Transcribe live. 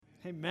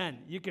Amen.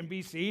 You can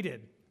be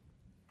seated.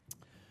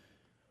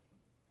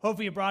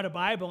 Hopefully you brought a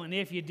Bible, and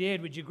if you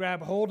did, would you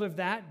grab hold of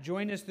that?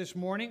 Join us this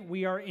morning.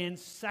 We are in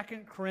 2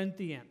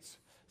 Corinthians.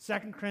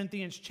 2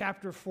 Corinthians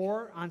chapter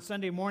 4 on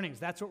Sunday mornings.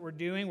 That's what we're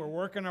doing. We're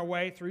working our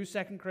way through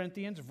 2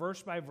 Corinthians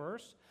verse by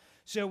verse.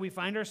 So we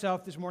find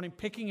ourselves this morning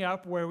picking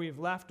up where we've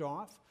left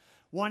off,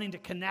 wanting to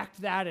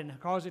connect that and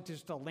cause it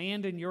just to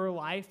land in your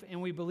life.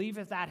 And we believe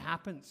if that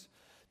happens,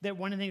 that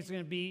one of the things that's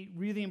going to be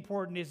really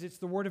important is it's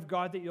the Word of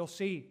God that you'll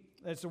see.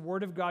 It's the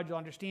Word of God you'll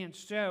understand.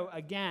 So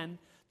again,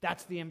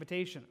 that's the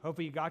invitation.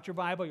 Hopefully you got your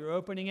Bible, you're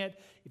opening it.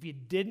 If you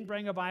didn't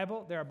bring a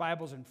Bible, there are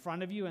Bibles in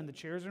front of you and the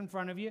chairs are in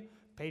front of you.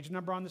 Page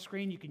number on the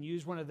screen, you can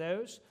use one of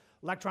those.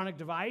 Electronic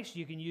device,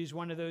 you can use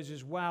one of those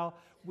as well.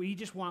 We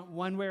just want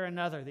one way or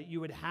another that you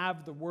would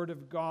have the Word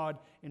of God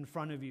in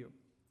front of you.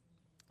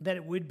 That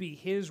it would be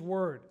His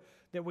Word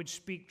that would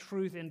speak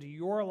truth into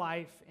your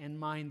life and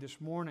mine this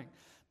morning.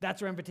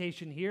 That's our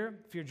invitation here.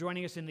 If you're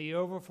joining us in the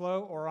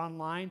overflow or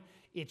online,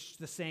 it's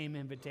the same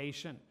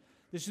invitation.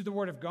 This is the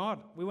Word of God.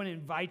 We want to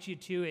invite you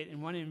to it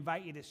and want to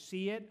invite you to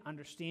see it,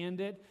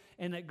 understand it,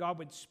 and that God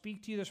would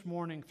speak to you this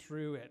morning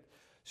through it.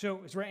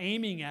 So as we're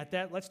aiming at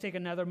that, let's take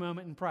another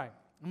moment and pray.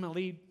 I'm going to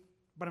lead,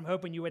 but I'm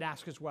hoping you would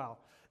ask as well.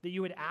 That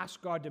you would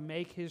ask God to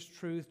make His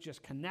truth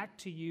just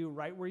connect to you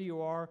right where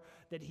you are,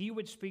 that He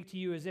would speak to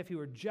you as if He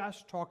were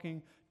just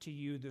talking to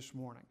you this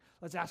morning.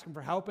 Let's ask Him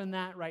for help in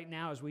that right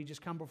now as we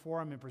just come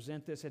before Him and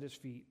present this at His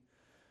feet.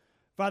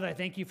 Father, I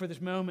thank you for this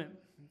moment.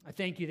 I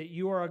thank you that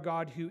you are a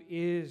God who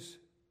is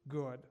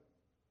good.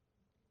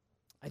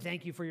 I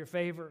thank you for your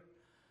favor.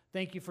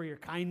 Thank you for your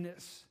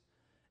kindness.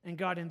 And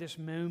God, in this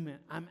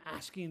moment, I'm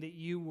asking that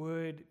you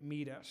would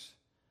meet us.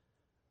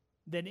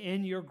 That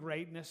in your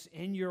greatness,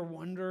 in your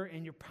wonder,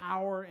 in your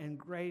power and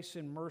grace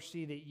and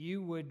mercy, that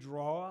you would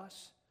draw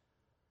us.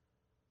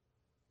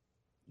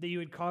 That you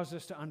would cause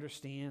us to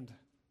understand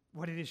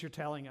what it is you're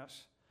telling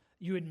us.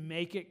 You would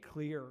make it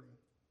clear.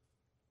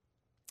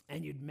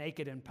 And you'd make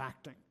it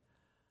impacting.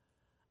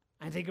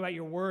 I think about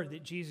your word,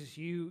 that Jesus,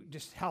 you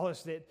just tell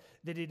us that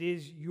it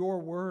is your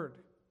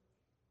word.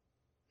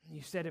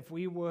 You said if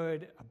we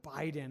would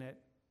abide in it,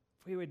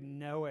 if we would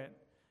know it,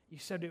 you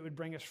said it would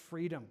bring us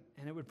freedom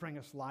and it would bring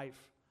us life.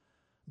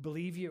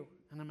 Believe you,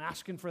 and I'm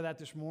asking for that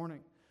this morning.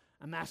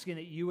 I'm asking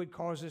that you would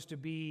cause us to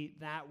be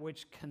that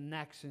which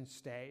connects and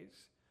stays,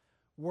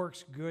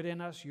 works good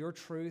in us, your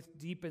truth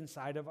deep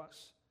inside of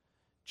us,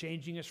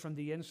 changing us from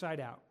the inside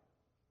out.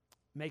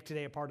 Make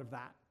today a part of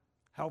that.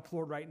 Help,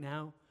 Lord, right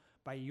now,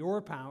 by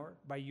your power,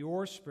 by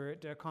your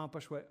Spirit, to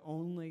accomplish what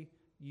only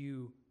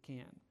you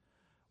can.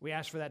 We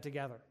ask for that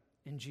together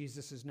in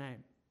Jesus'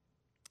 name.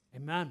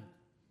 Amen.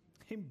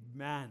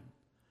 Amen.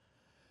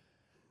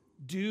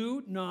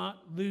 Do not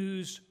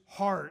lose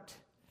heart.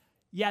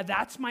 Yeah,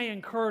 that's my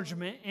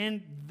encouragement,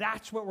 and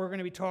that's what we're going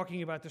to be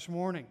talking about this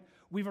morning.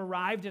 We've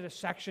arrived at a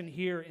section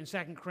here in 2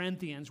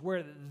 Corinthians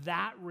where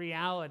that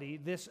reality,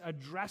 this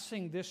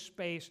addressing this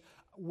space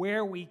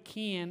where we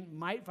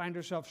might find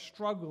ourselves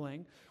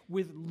struggling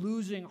with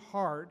losing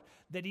heart,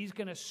 that he's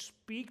going to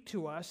speak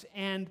to us,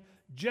 and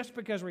just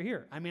because we're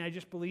here. I mean, I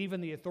just believe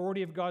in the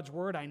authority of God's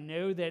word. I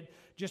know that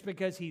just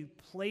because he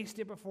placed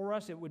it before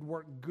us, it would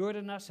work good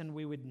in us and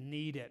we would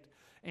need it.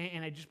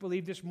 And I just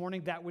believe this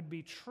morning that would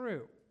be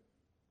true.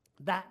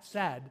 That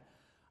said,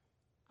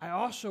 I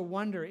also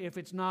wonder if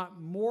it's not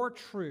more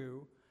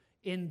true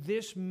in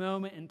this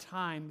moment in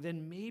time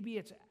than maybe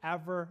it's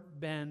ever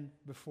been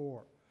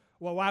before.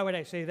 Well, why would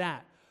I say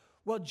that?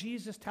 Well,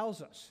 Jesus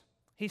tells us.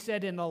 He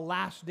said in the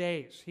last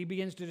days, he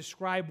begins to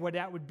describe what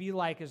that would be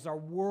like as our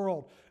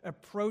world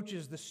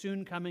approaches the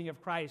soon coming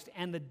of Christ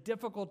and the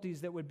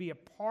difficulties that would be a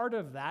part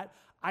of that.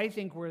 I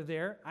think we're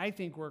there. I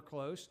think we're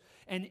close.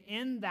 And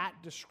in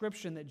that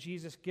description that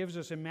Jesus gives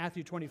us in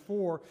Matthew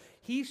 24,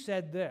 he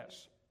said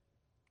this.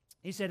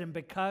 He said, and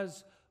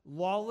because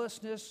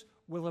lawlessness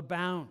will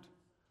abound,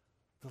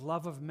 the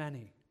love of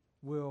many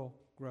will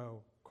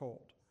grow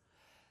cold.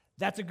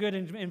 That's a good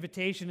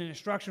invitation and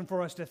instruction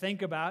for us to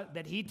think about,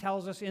 that he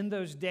tells us in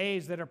those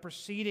days that are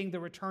preceding the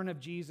return of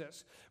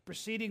Jesus,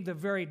 preceding the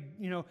very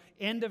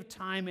end of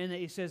time, and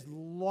he says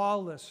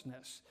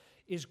lawlessness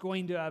is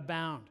going to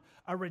abound.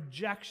 A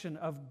rejection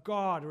of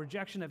God, a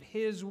rejection of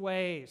his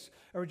ways,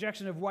 a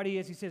rejection of what he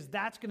is. He says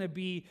that's going to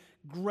be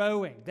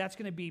growing, that's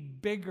going to be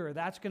bigger,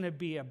 that's going to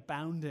be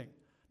abounding.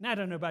 Now, I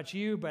don't know about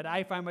you, but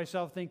I find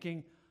myself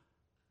thinking,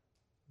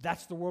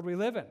 that's the world we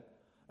live in.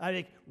 I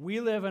think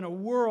we live in a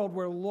world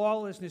where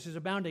lawlessness is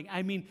abounding.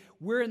 I mean,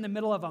 we're in the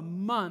middle of a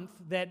month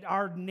that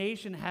our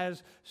nation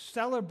has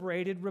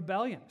celebrated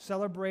rebellion,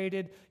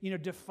 celebrated,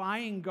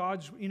 defying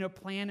God's,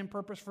 plan and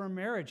purpose for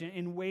marriage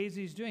in ways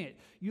he's doing it.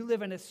 You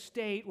live in a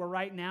state where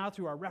right now,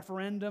 through our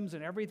referendums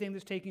and everything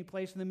that's taking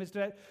place in the midst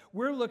of that,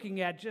 we're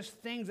looking at just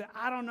things that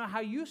I don't know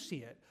how you see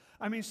it.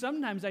 I mean,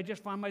 sometimes I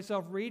just find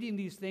myself reading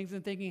these things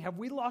and thinking, have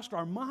we lost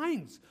our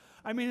minds?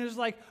 I mean,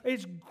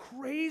 it's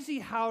crazy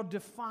how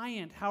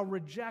defiant, how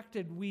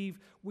rejected we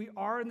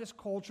are in this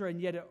culture,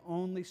 and yet it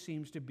only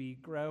seems to be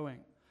growing.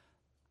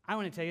 I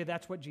want to tell you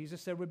that's what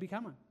Jesus said would be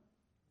coming.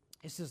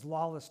 It says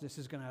lawlessness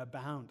is going to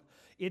abound.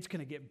 It's going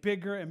to get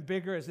bigger and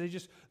bigger as they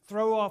just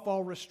throw off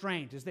all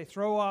restraint, as they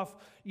throw off,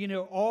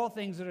 all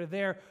things that are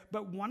there.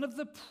 But one of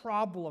the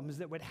problems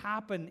that would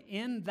happen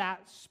in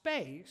that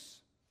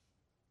space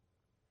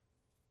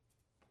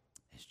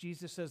is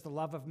Jesus says the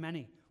love of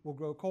many will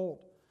grow cold.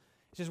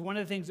 He says one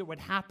of the things that would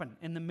happen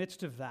in the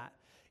midst of that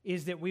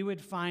is that we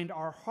would find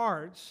our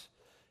hearts,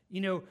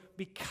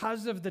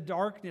 because of the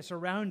darkness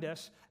around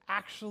us,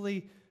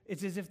 actually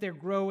it's as if they're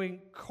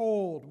growing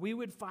cold. We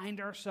would find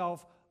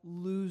ourselves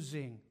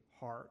losing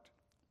heart.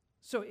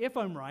 So if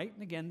I'm right,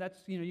 and again, that's,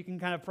 you can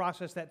kind of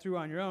process that through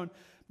on your own,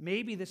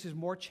 maybe this is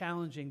more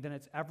challenging than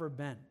it's ever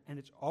been. And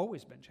it's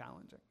always been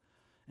challenging.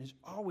 And it's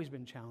always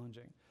been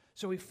challenging.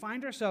 So we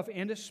find ourselves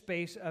in a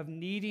space of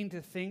needing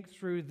to think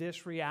through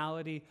this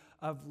reality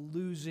of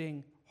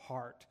losing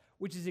heart,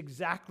 which is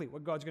exactly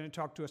what God's going to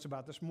talk to us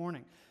about this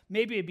morning.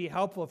 Maybe it'd be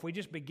helpful if we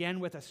just begin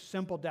with a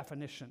simple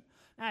definition.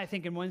 And I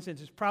think in one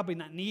sense it's probably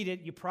not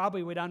needed. You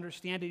probably would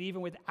understand it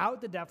even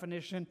without the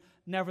definition.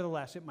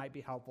 Nevertheless, it might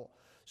be helpful.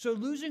 So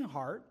losing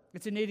heart,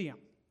 it's an idiom.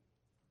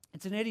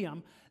 It's an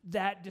idiom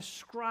that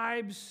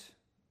describes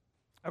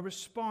a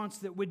response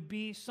that would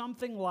be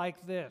something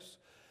like this,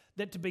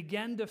 that to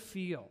begin to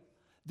feel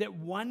that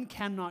one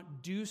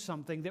cannot do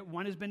something that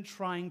one has been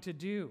trying to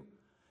do,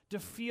 to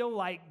feel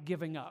like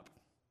giving up,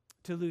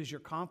 to lose your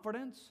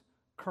confidence,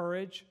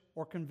 courage,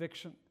 or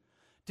conviction,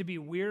 to be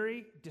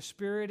weary,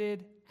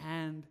 dispirited,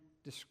 and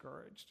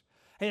discouraged.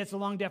 Hey, that's a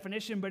long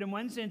definition, but in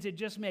one sense, it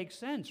just makes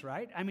sense,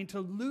 right? I mean, to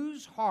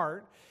lose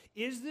heart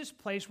is this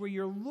place where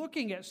you're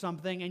looking at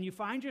something and you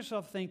find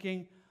yourself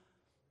thinking,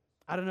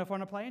 I don't know if I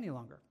want to play any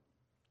longer.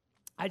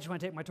 I just want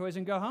to take my toys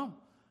and go home.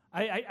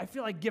 I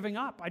feel like giving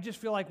up. I just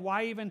feel like,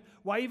 why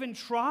even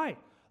try?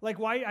 Like,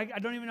 why? I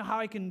don't even know how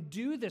I can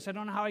do this. I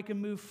don't know how I can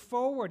move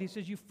forward. He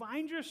says you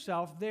find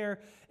yourself there,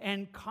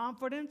 and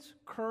confidence,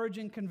 courage,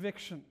 and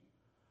conviction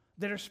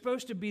that are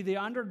supposed to be the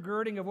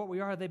undergirding of what we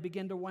are, they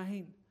begin to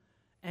wane.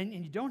 And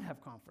you don't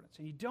have confidence,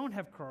 and you don't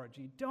have courage,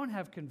 and you don't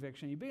have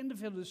conviction. You begin to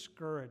feel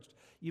discouraged.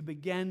 You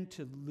begin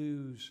to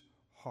lose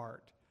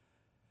heart.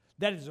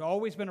 That has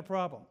always been a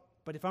problem.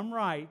 But if I'm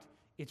right,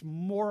 it's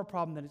more a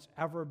problem than it's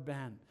ever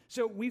been.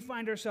 So we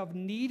find ourselves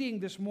needing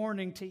this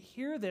morning to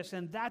hear this,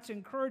 and that's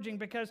encouraging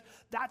because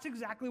that's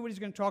exactly what he's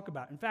going to talk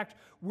about. In fact,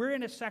 we're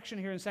in a section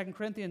here in 2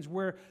 Corinthians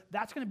where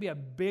that's going to be a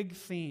big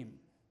theme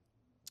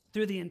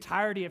through the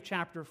entirety of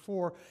chapter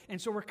 4.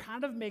 And so we're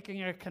kind of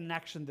making a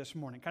connection this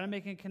morning, kind of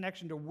making a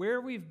connection to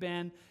where we've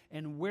been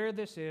and where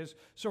this is.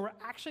 So we're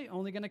actually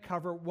only going to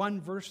cover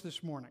one verse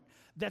this morning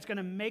that's going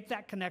to make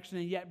that connection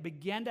and yet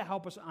begin to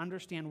help us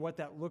understand what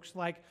that looks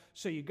like.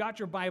 So you got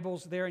your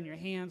Bibles there in your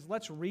hands.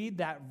 Let's read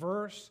that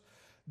verse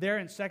there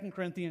in 2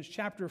 Corinthians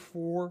chapter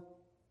 4.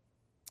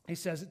 He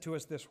says it to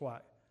us this way.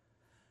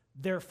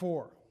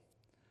 Therefore,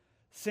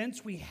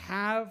 since we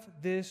have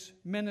this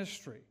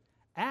ministry,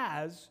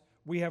 as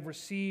we have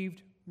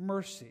received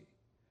mercy,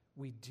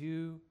 we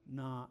do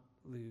not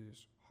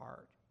lose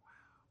heart.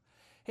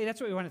 Hey, that's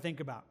what we want to think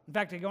about. In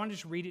fact, I want to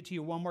just read it to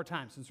you one more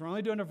time. Since we're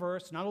only doing a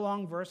verse, not a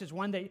long verse, it's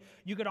one that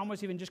you could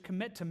almost even just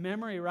commit to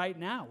memory right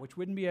now, which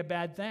wouldn't be a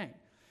bad thing.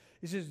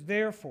 It says,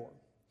 therefore,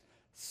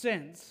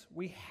 since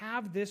we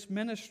have this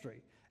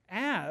ministry,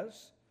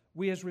 as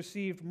we have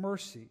received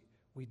mercy,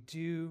 we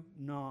do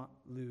not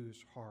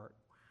lose heart.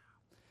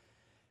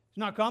 It's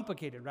not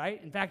complicated,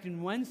 right? In fact,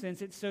 in one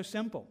sense, it's so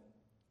simple.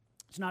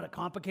 It's not a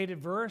complicated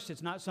verse.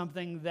 It's not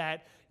something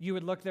that you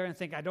would look there and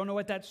think, I don't know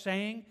what that's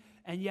saying.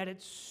 And yet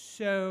it's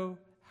so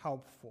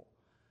helpful.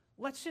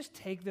 Let's just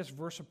take this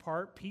verse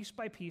apart piece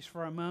by piece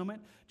for a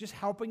moment, just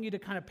helping you to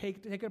kind of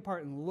take it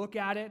apart and look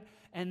at it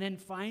and then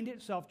find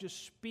itself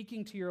just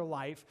speaking to your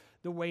life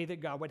the way that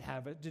God would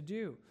have it to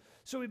do.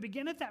 So we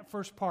begin at that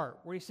first part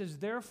where he says,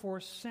 therefore,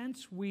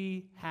 since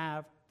we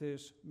have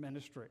this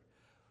ministry.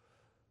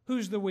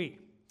 Who's the we?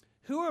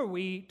 Who are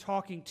we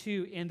talking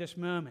to in this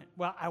moment?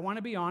 Well, I want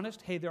to be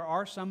honest. Hey, there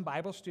are some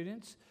Bible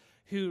students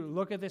who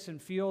look at this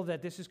and feel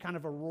that this is kind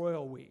of a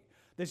royal we.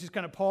 This is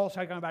kind of Paul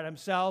talking about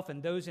himself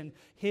and those in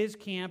his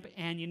camp,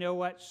 and you know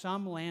what?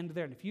 Some land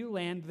there. And if you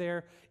land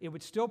there, it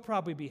would still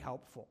probably be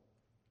helpful.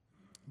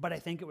 But I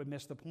think it would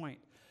miss the point.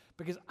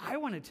 Because I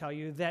want to tell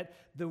you that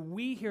the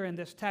we here in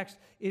this text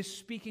is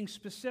speaking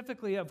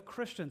specifically of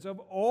Christians, of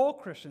all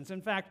Christians.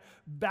 In fact,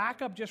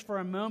 back up just for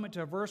a moment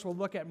to a verse we'll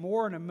look at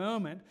more in a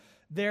moment,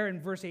 there in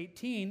verse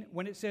 18,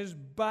 when it says,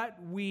 but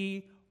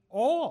we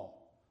all.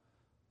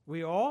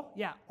 We all?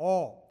 Yeah,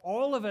 all.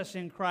 All of us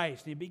in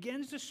Christ. And he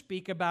begins to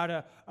speak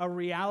about a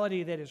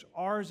reality that is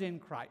ours in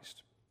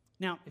Christ.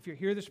 Now, if you're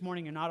here this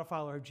morning and not a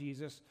follower of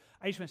Jesus,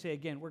 I just want to say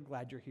again, we're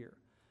glad you're here.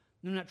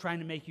 I'm not trying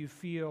to make you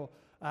feel,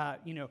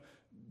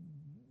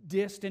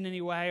 dissed in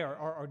any way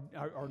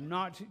or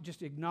not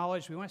just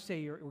acknowledged. We want to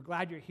say we're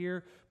glad you're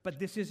here, but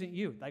this isn't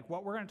you. Like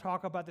what we're going to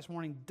talk about this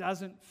morning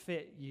doesn't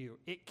fit you.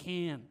 It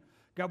can.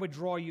 God would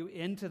draw you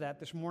into that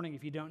this morning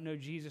if you don't know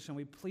Jesus, and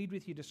we plead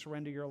with you to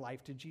surrender your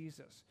life to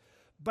Jesus.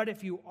 But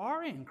if you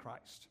are in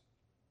Christ,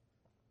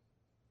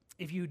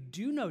 if you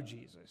do know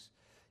Jesus,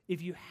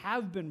 if you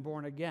have been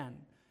born again,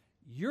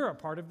 you're a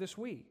part of this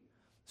we.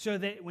 So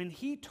that when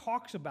he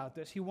talks about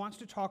this, he wants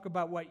to talk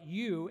about what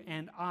you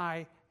and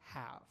I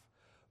have.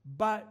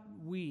 But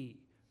we,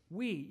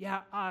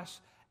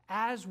 us,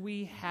 as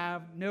we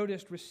have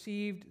noticed,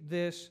 received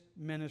this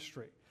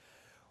ministry.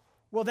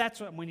 Well, that's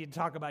what we need to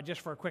talk about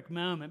just for a quick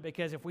moment,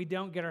 because if we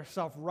don't get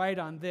ourselves right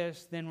on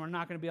this, then we're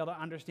not going to be able to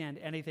understand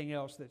anything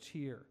else that's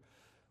here.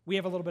 We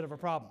have a little bit of a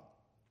problem.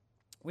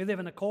 We live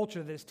in a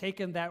culture that has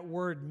taken that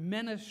word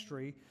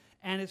ministry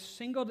and has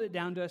singled it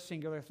down to a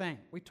singular thing.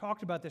 We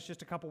talked about this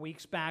just a couple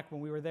weeks back when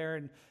we were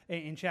there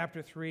in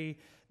chapter 3,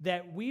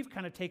 that we've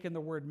kind of taken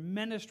the word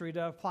ministry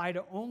to apply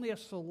to only a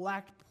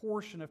select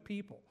portion of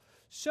people.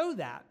 So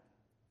that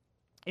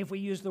if we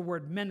use the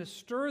word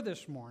minister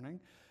this morning,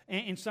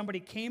 and somebody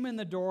came in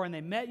the door and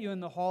they met you in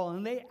the hall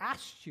and they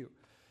asked you,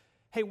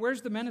 hey,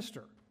 where's the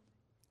minister?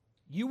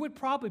 You would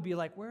probably be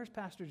like, where's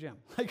Pastor Jim?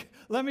 Like,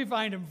 let me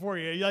find him for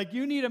you. Like,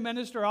 you need a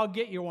minister, I'll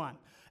get you one.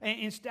 And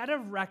instead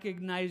of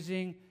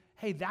recognizing,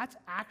 hey, that's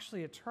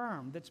actually a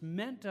term that's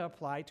meant to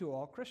apply to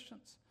all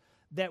Christians.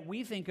 That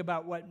we think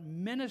about what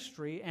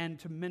ministry and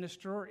to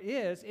minister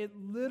is, it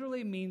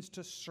literally means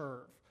to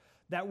serve.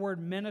 That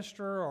word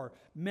minister or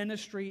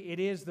ministry, it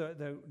is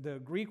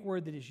the Greek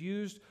word that is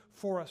used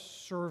for a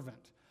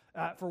servant,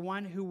 for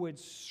one who would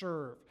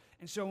serve.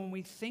 And so when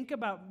we think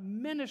about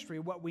ministry,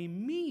 what we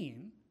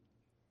mean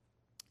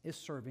is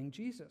serving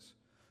Jesus.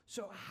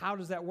 So how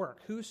does that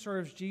work? Who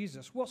serves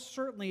Jesus? Well,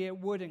 certainly it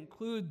would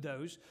include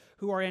those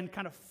who are in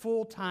kind of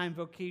full-time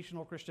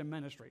vocational Christian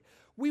ministry.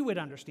 We would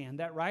understand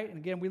that, right? And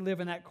again, we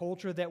live in that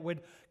culture that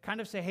would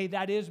kind of say, hey,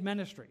 that is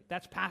ministry.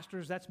 That's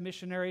pastors, that's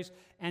missionaries,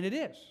 and it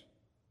is.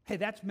 Hey,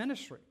 that's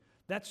ministry.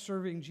 That's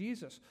serving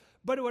Jesus.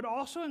 But it would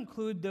also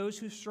include those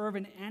who serve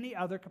in any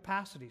other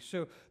capacity.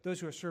 So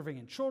those who are serving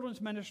in children's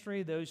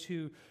ministry, those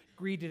who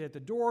greeted at the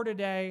door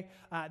today,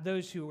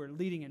 those who are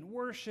leading in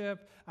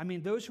worship. I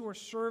mean, those who are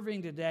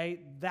serving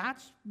today,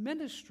 that's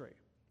ministry.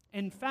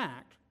 In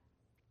fact,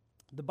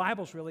 the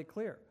Bible's really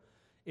clear.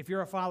 If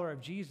you're a follower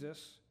of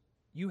Jesus,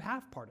 you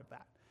have part of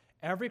that.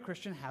 Every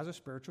Christian has a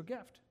spiritual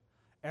gift.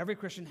 Every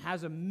Christian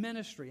has a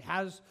ministry,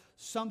 has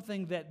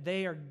something that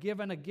they are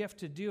given a gift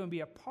to do and be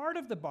a part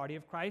of the body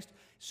of Christ.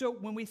 So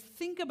when we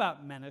think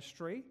about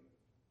ministry,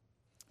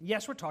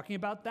 yes, we're talking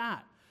about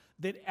that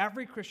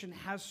every Christian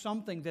has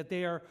something that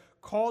they are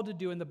called to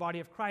do in the body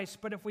of Christ.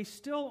 But if we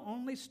still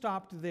only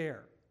stopped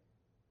there,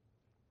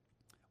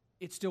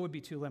 it still would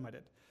be too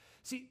limited.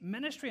 See,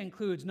 ministry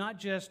includes not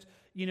just,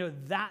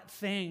 that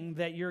thing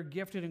that you're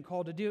gifted and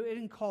called to do. It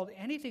includes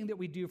anything that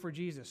we do for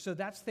Jesus. So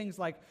that's things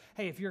like,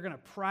 hey, if you're going to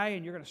pray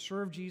and you're going to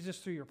serve Jesus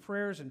through your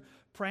prayers and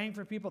praying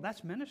for people,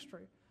 that's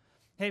ministry.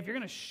 Hey, if you're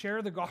going to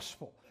share the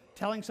gospel,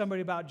 telling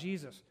somebody about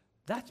Jesus,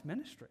 that's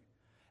ministry.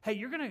 Hey,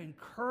 you're going to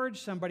encourage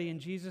somebody in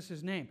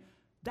Jesus' name.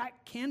 That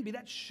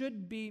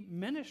should be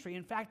ministry.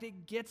 In fact,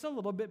 it gets a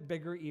little bit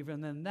bigger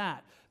even than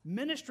that.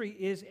 Ministry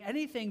is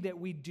anything that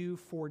we do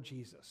for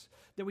Jesus,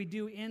 that we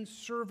do in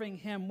serving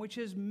him, which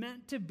is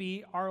meant to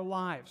be our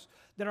lives,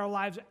 that our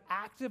lives are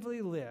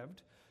actively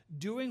lived,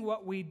 doing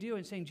what we do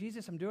and saying,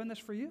 Jesus, I'm doing this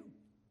for you.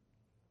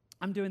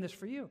 I'm doing this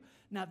for you.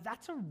 Now,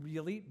 that's a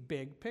really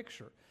big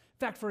picture. In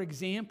fact, for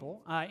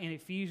example, in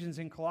Ephesians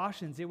and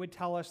Colossians, it would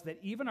tell us that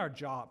even our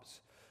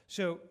jobs,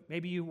 so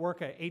maybe you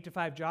work an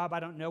 8-to-5 job. I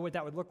don't know what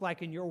that would look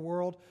like in your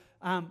world.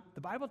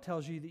 The Bible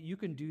tells you that you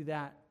can do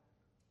that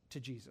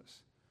to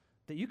Jesus,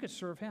 that you could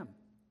serve him.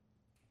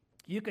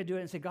 You could do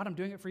it and say, God, I'm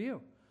doing it for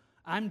you.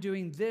 I'm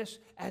doing this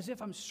as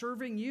if I'm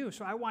serving you.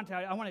 So I want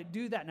to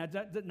do that. Now,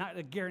 that's not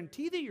a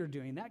guarantee that you're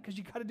doing that because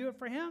you got to do it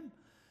for him.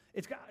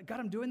 It's God,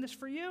 I'm doing this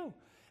for you.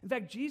 In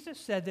fact, Jesus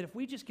said that if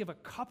we just give a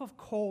cup of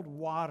cold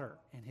water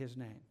in his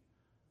name,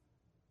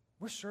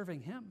 we're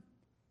serving him.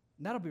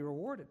 And that'll be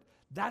rewarded.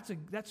 That's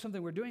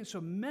something we're doing. So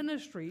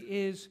ministry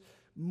is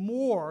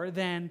more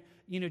than,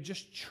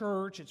 just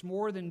church. It's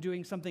more than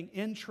doing something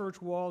in church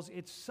walls.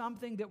 It's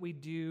something that we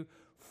do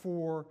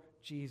for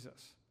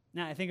Jesus.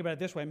 Now, I think about it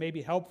this way. It may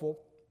be helpful.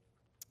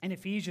 In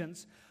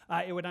Ephesians,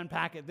 it would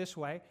unpack it this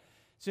way. It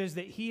says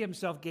that he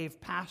himself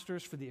gave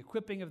pastors for the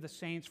equipping of the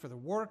saints, for the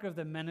work of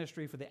the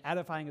ministry, for the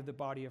edifying of the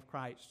body of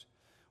Christ.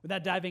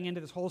 Without diving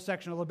into this whole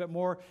section a little bit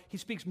more, he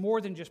speaks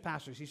more than just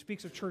pastors. He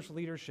speaks of church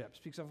leadership,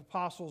 speaks of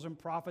apostles and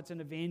prophets and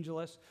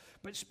evangelists,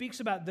 but speaks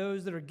about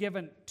those that are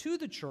given to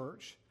the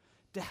church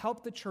to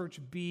help the church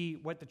be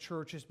what the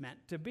church is meant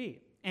to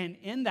be. And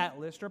in that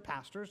list are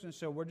pastors, and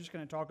so we're just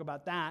going to talk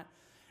about that.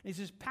 And he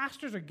says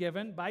pastors are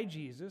given by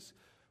Jesus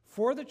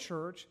for the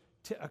church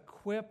to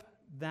equip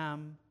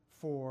them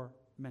for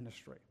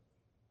ministry,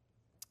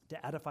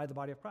 to edify the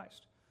body of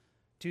Christ.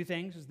 Two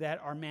things that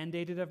are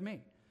mandated of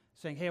me.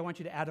 Saying, hey, I want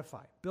you to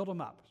edify, build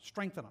them up,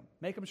 strengthen them,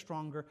 make them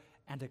stronger,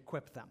 and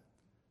equip them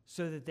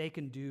so that they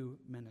can do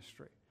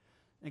ministry.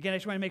 Again, I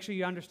just want to make sure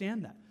you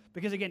understand that.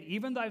 Because again,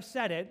 even though I've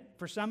said it,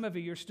 for some of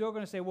you, you're still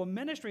going to say, well,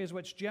 ministry is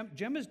what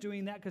Jim is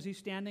doing that because he's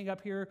standing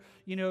up here,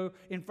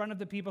 in front of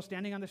the people,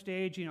 standing on the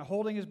stage,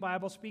 holding his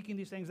Bible, speaking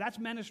these things. That's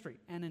ministry.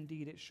 And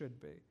indeed, it should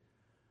be.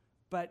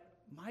 But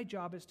my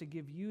job is to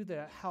give you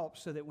the help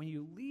so that when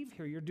you leave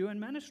here, you're doing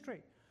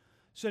ministry.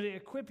 So to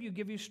equip you,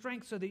 give you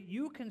strength so that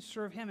you can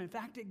serve him. In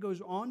fact, it goes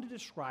on to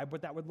describe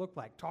what that would look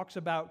like. Talks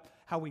about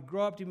how we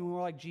grow up to be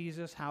more like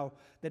Jesus, how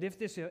that if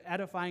this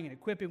edifying and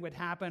equipping would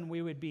happen,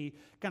 we would be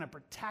kind of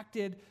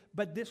protected.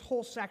 But this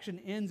whole section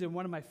ends in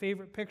one of my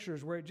favorite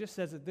pictures where it just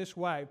says it this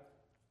way: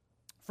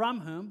 from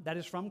whom, that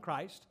is from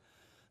Christ,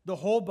 the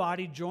whole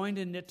body joined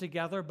and knit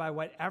together by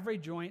what every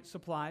joint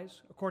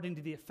supplies, according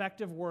to the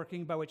effective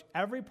working by which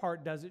every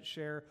part does its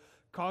share,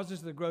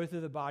 causes the growth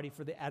of the body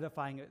for the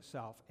edifying of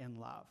itself in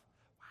love.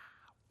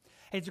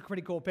 Hey, it's a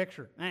pretty cool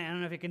picture. I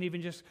don't know if it can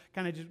even just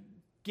kind of just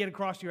get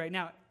across to you right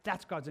now.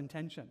 That's God's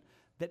intention,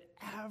 that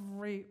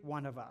every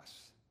one of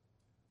us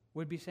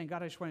would be saying,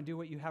 God, I just want to do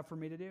what you have for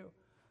me to do.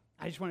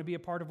 I just want to be a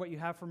part of what you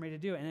have for me to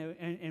do.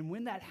 And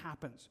when that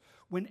happens,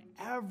 when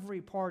every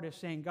part is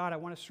saying, God, I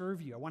want to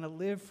serve you, I want to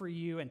live for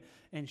you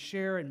and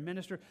share and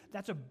minister,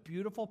 that's a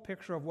beautiful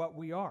picture of what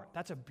we are.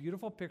 That's a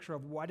beautiful picture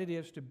of what it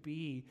is to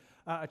be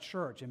a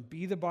church and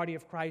be the body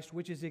of Christ,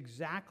 which is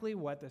exactly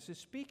what this is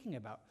speaking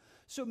about.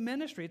 So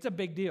ministry, it's a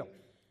big deal.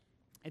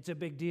 It's a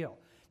big deal.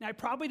 Now, I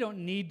probably don't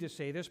need to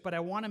say this, but I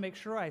want to make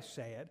sure I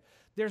say it.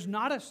 There's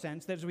not a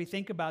sense that as we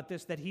think about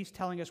this, that he's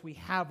telling us we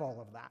have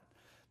all of that.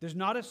 There's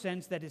not a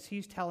sense that as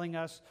he's telling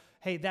us,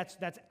 hey, that's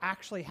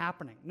actually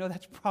happening. No,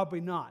 that's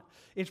probably not.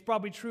 It's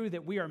probably true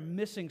that we are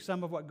missing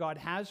some of what God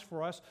has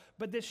for us,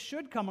 but this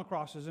should come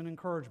across as an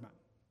encouragement.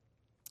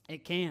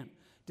 It can,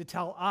 to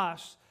tell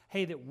us,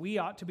 hey, that we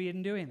ought to be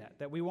in doing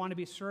that we want to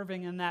be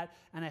serving in that,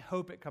 and I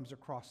hope it comes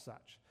across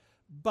such.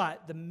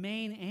 But the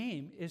main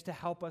aim is to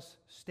help us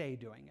stay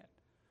doing it.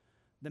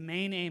 The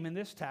main aim in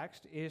this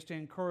text is to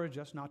encourage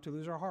us not to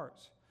lose our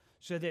hearts,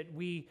 so that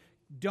we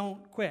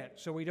don't quit,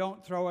 so we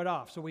don't throw it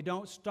off, so we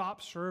don't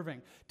stop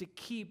serving, to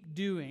keep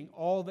doing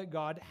all that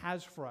God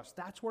has for us.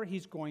 That's where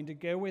he's going to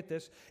go with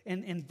this,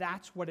 and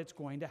that's what it's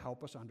going to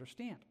help us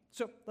understand.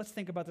 So let's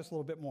think about this a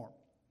little bit more.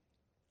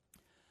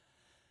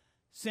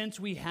 Since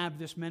we have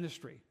this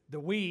ministry, the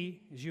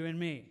we is you and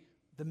me,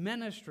 the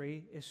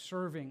ministry is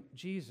serving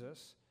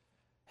Jesus.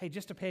 Hey,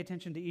 just to pay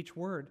attention to each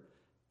word,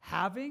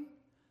 having,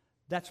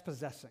 that's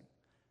possessing.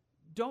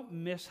 Don't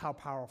miss how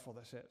powerful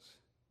this is,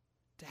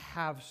 to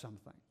have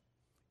something.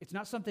 It's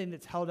not something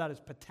that's held out as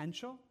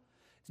potential.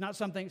 It's not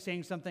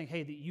saying something,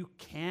 hey, that you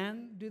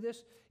can do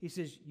this. He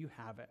says, you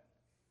have it.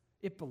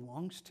 It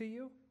belongs to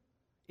you.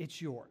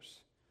 It's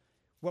yours.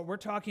 What we're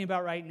talking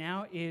about right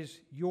now is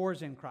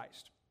yours in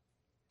Christ.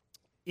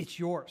 It's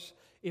yours.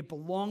 It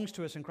belongs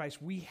to us in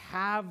Christ. We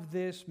have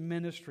this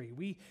ministry.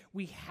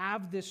 We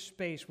have this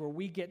space where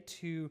we get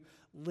to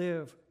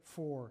live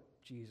for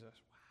Jesus.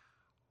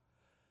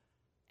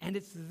 Wow. And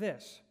it's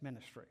this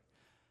ministry.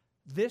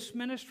 This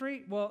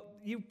ministry, well,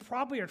 you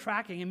probably are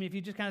tracking. I mean, if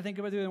you just kind of think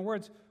about it in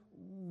words,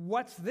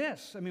 what's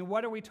this? I mean,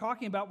 what are we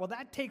talking about? Well,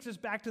 that takes us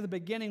back to the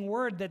beginning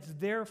word that's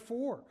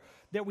therefore.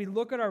 That we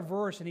look at our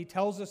verse and he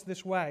tells us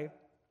this way,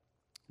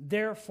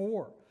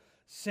 therefore,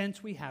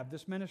 since we have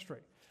this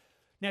ministry.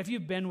 Now, if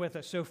you've been with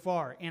us so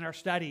far in our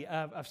study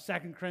of 2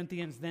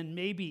 Corinthians, then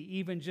maybe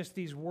even just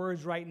these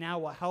words right now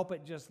will help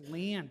it just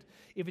land.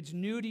 If it's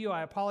new to you,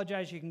 I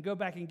apologize. You can go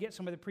back and get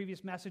some of the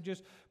previous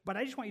messages, but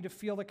I just want you to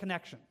feel the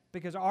connection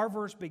because our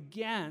verse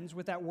begins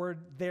with that word,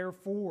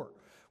 therefore,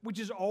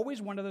 which is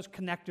always one of those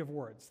connective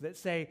words that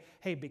say,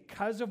 hey,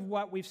 because of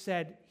what we've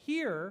said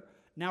here,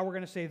 now we're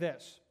going to say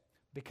this.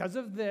 Because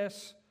of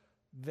this,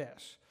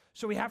 this.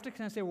 So we have to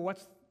kind of say, well,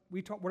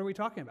 what are we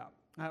talking about?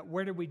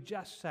 Where did we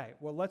just say?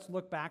 Well, let's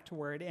look back to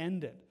where it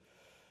ended.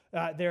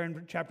 There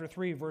in chapter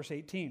 3, verse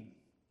 18.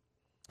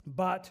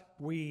 But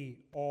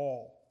we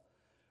all,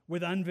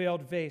 with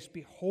unveiled face,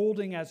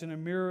 beholding as in a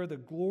mirror the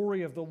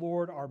glory of the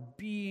Lord, are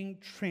being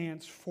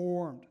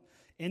transformed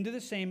into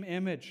the same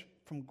image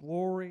from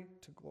glory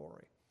to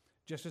glory,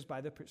 just as by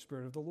the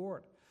Spirit of the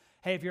Lord.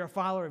 Hey, if you're a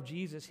follower of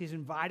Jesus, he's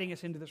inviting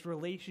us into this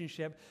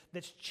relationship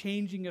that's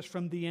changing us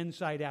from the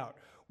inside out.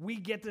 We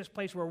get to this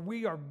place where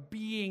we are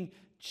being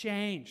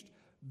changed.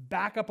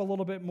 Back up a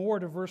little bit more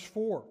to verse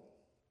 4.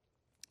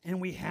 And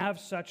we have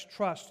such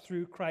trust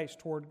through Christ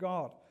toward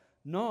God,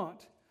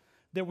 not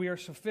that we are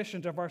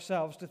sufficient of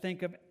ourselves to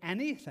think of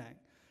anything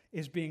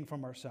as being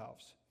from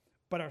ourselves,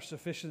 but our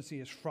sufficiency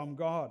is from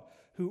God,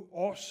 who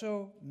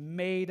also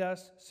made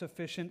us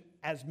sufficient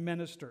as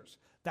ministers.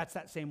 That's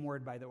that same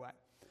word, by the way.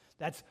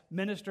 That's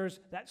ministers,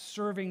 that's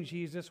serving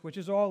Jesus, which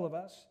is all of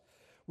us.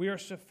 We are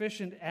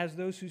sufficient as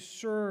those who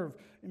serve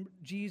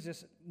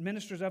Jesus,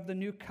 ministers of the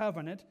new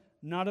covenant,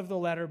 not of the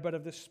letter, but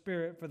of the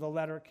Spirit, for the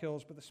letter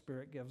kills, but the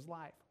Spirit gives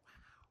life.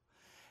 Wow.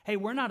 Hey,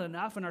 we're not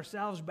enough in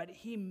ourselves, but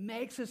he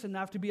makes us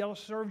enough to be able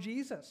to serve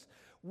Jesus.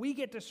 We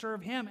get to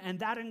serve him, and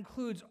that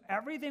includes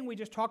everything we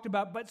just talked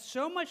about, but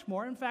so much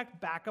more. In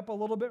fact, back up a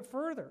little bit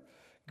further.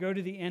 Go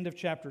to the end of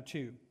chapter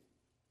 2.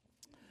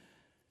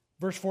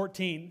 Verse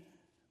 14.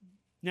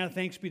 Now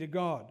thanks be to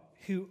God,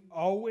 who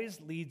always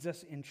leads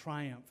us in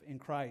triumph in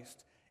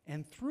Christ,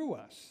 and through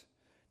us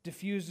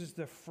diffuses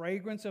the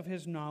fragrance of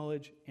his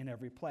knowledge in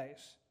every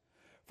place.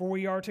 For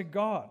we are to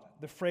God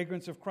the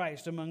fragrance of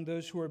Christ among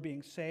those who are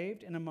being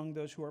saved and among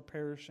those who are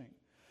perishing.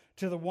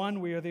 To the one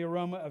we are the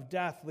aroma of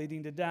death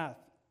leading to death,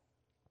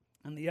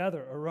 and the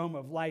other, aroma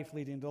of life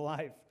leading to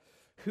life.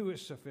 Who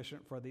is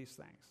sufficient for these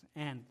things?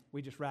 And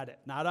we just read it,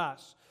 not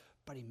us,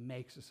 but he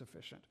makes us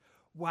sufficient.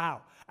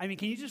 Wow. I mean,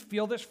 can you just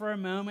feel this for a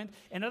moment?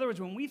 In other words,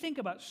 when we think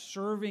about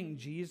serving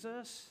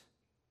Jesus,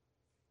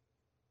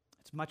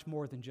 it's much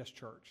more than just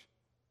church.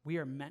 We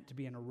are meant to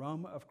be an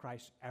aroma of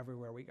Christ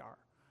everywhere we are.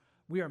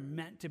 We are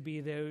meant to be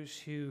those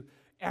who,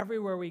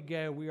 everywhere we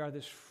go, we are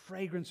this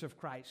fragrance of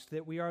Christ,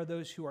 that we are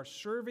those who are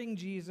serving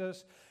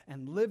Jesus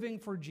and living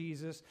for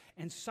Jesus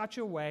in such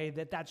a way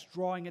that that's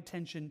drawing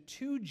attention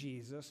to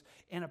Jesus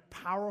in a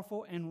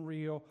powerful and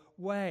real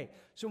way.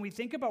 So when we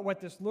think about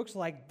what this looks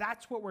like,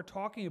 that's what we're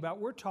talking about.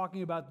 We're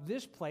talking about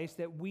this place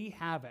that we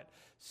have it.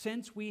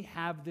 Since we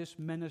have this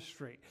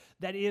ministry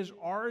that is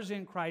ours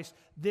in Christ,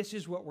 this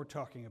is what we're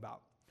talking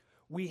about.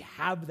 We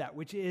have that,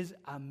 which is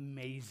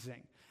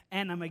amazing.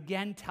 And I'm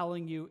again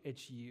telling you,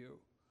 it's you.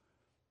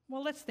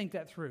 Well, let's think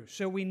that through.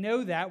 So we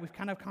know that. We've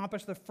kind of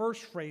accomplished the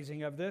first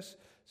phrasing of this.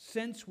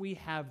 Since we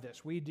have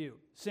this, we do.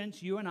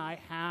 Since you and I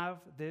have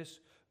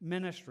this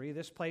ministry,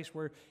 this place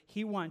where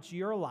he wants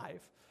your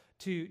life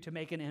to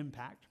make an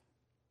impact,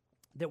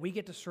 that we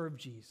get to serve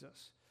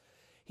Jesus.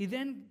 He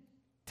then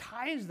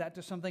ties that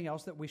to something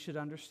else that we should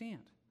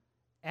understand.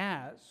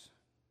 As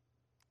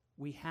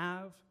we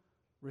have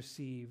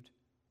received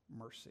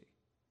mercy.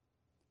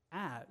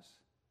 As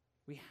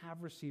we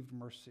have received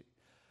mercy.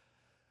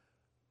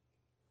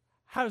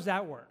 How does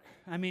that work?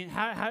 I mean,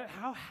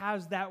 how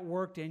has that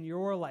worked in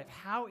your life?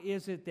 How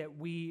is it that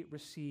we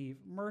receive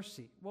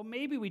mercy? Well,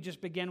 maybe we just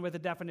begin with a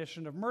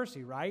definition of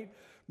mercy, right?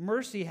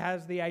 Mercy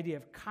has the idea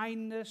of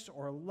kindness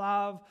or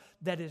love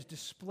that is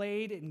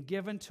displayed and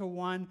given to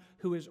one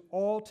who is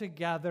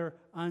altogether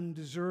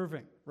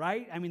undeserving,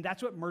 right? I mean,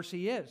 that's what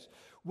mercy is.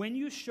 When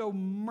you show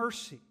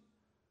mercy,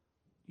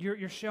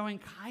 you're showing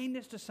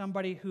kindness to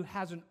somebody who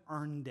hasn't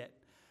earned it,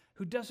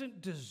 who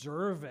doesn't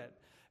deserve it.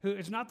 Who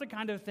it's not the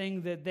kind of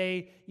thing that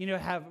they,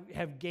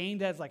 have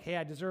gained as like, hey,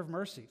 I deserve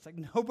mercy. It's like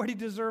nobody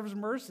deserves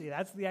mercy.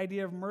 That's the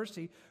idea of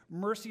mercy.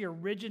 Mercy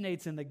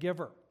originates in the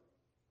giver.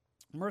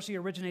 Mercy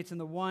originates in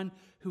the one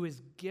who is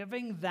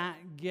giving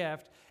that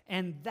gift,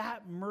 and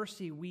that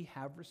mercy we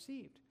have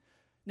received.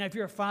 Now, if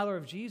you're a follower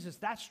of Jesus,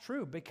 that's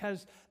true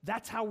because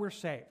that's how we're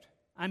saved.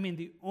 I mean,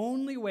 the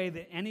only way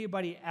that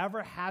anybody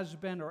ever has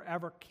been or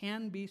ever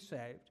can be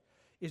saved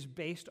is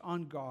based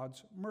on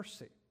God's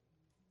mercy.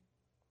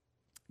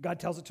 God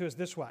tells it to us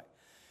this way. It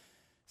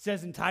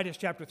says in Titus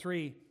chapter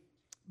 3,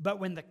 but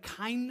when the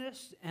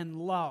kindness and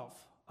love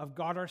of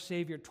God our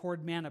Savior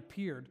toward man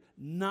appeared,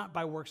 not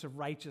by works of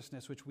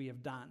righteousness which we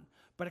have done,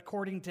 but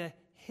according to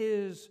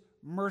his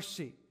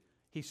mercy,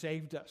 he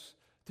saved us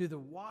through the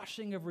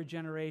washing of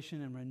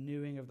regeneration and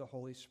renewing of the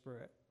Holy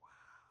Spirit. Wow.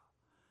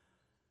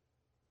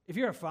 If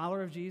you're a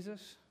follower of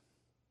Jesus,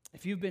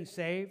 if you've been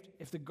saved,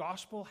 if the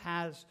gospel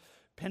has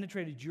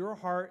penetrated your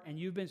heart and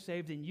you've been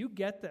saved, then you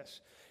get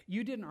this.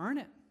 You didn't earn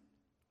it.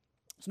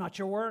 It's not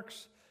your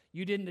works.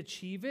 You didn't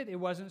achieve it. It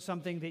wasn't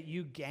something that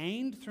you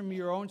gained from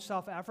your own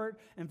self-effort.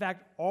 In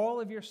fact,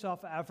 all of your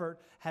self-effort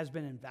has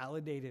been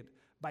invalidated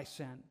by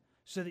sin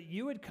so that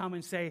you would come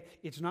and say,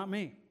 it's not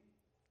me.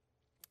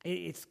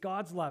 It's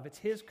God's love. It's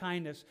his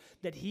kindness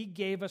that he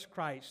gave us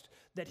Christ,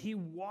 that he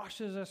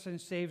washes us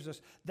and saves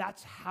us.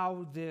 That's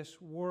how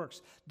this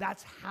works.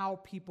 That's how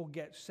people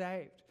get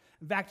saved.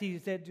 In fact, he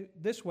said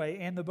this way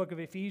in the book of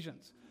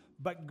Ephesians,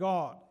 but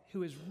God,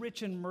 who is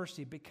rich in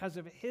mercy because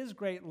of his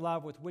great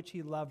love with which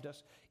he loved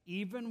us,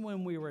 even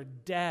when we were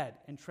dead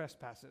in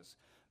trespasses,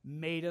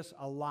 made us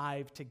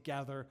alive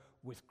together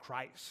with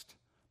Christ.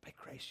 By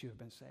grace you have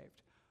been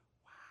saved.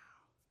 Wow.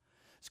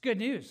 It's good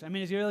news. I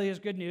mean, it really is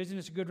good news, and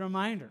it's a good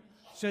reminder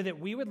so that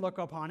we would look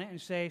upon it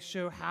and say,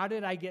 so how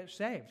did I get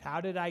saved?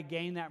 How did I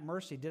gain that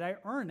mercy? Did I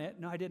earn it?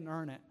 No, I didn't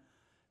earn it.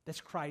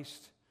 That's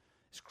Christ.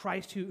 It's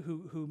Christ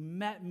who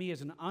met me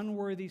as an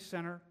unworthy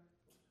sinner,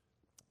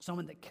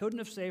 someone that couldn't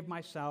have saved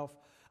myself.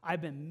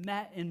 I've been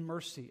met in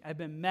mercy. I've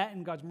been met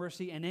in God's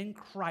mercy, and in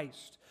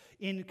Christ,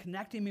 in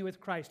connecting me with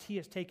Christ, he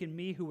has taken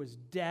me who was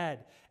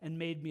dead and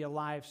made me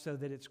alive so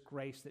that it's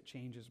grace that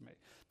changes me.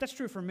 That's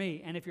true for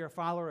me, and if you're a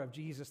follower of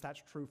Jesus,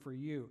 that's true for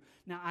you.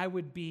 Now, I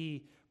would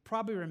be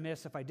probably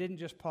remiss if I didn't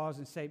just pause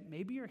and say,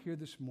 maybe you're here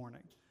this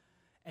morning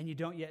and you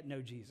don't yet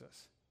know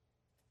Jesus.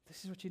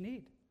 This is what you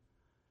need.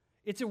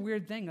 It's a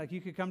weird thing. Like you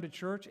could come to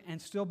church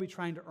and still be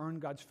trying to earn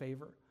God's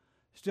favor.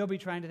 Still be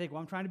trying to think, well,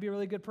 I'm trying to be a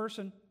really good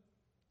person.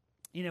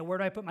 Where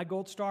do I put my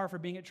gold star for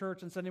being at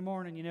church on Sunday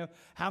morning?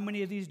 How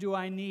many of these do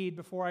I need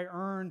before I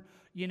earn,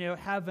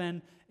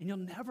 heaven? And you'll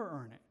never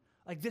earn it.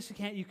 Like this,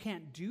 you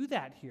can't do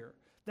that here.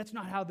 That's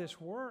not how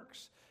this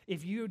works.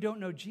 If you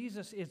don't know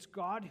Jesus, it's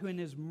God who in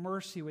his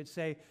mercy would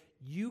say,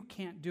 you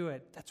can't do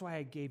it. That's why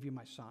I gave you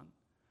my son.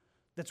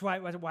 That's why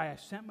I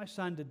sent my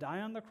son to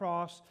die on the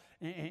cross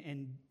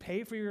and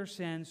pay for your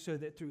sins so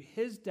that through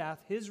his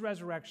death, his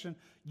resurrection,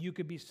 you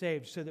could be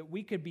saved, so that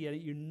we could be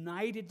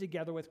united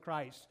together with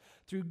Christ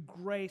through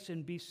grace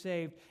and be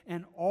saved.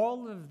 And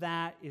all of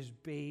that is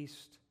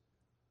based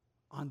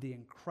on the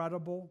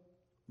incredible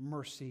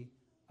mercy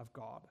of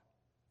God.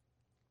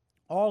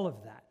 All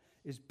of that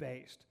is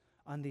based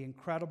on the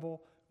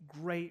incredible,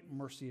 great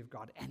mercy of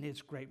God and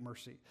His great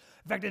mercy.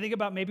 In fact, I think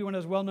about maybe one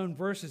of those well-known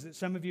verses that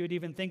some of you would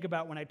even think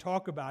about when I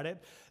talk about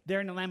it. There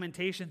in the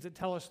Lamentations that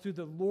tell us through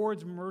the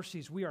Lord's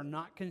mercies we are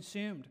not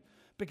consumed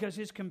because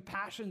His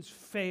compassions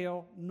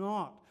fail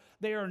not.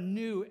 They are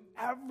new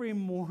every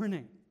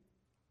morning.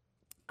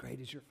 Great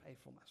is your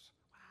faithfulness.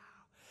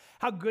 Wow.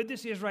 How good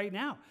this is right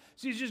now.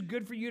 See, it's just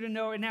good for you to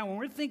know it now. When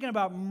we're thinking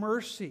about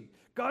mercy,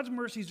 God's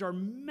mercies are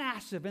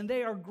massive and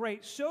they are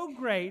great. So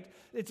great,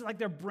 it's like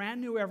they're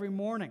brand new every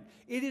morning.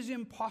 It is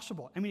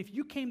impossible. I mean, if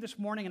you came this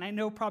morning, and I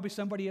know probably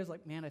somebody is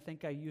like, man, I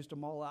think I used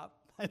them all up.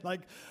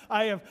 Like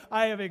I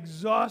have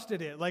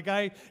exhausted it.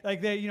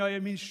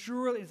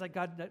 Surely it's like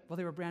God. Well,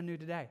 they were brand new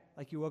today.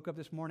 Like you woke up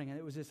this morning and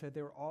it was just that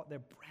they're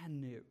brand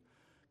new.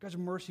 God's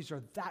mercies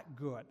are that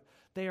good.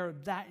 They are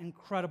that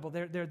incredible.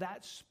 They're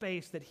that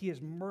space that He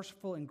is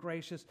merciful and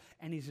gracious,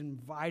 and He's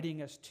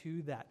inviting us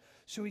to that.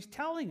 So He's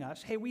telling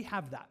us, hey, we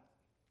have that.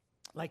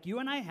 Like you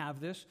and I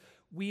have this,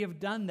 we have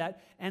done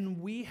that,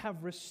 and we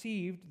have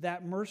received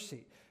that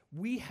mercy.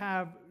 We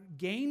have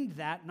gained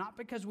that not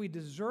because we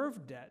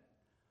deserved it,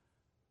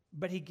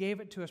 but He gave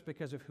it to us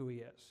because of who He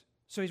is.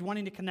 So He's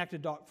wanting to connect a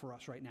dot for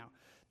us right now.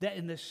 That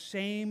in the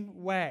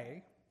same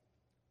way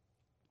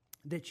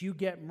that you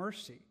get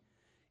mercy,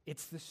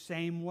 it's the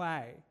same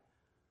way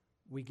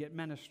we get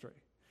ministry.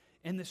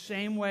 In the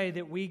same way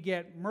that we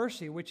get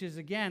mercy, which is,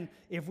 again,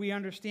 if we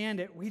understand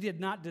it, we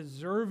did not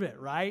deserve it,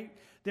 right?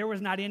 There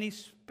was not any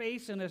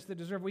space in us that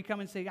deserved. We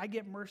come and say, I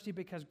get mercy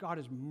because God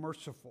is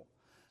merciful.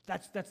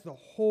 That's the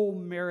whole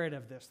merit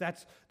of this.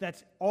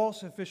 That's all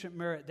sufficient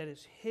merit that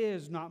is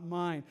His, not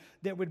mine,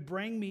 that would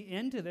bring me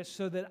into this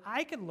so that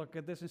I can look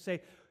at this and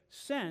say,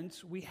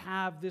 since we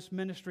have this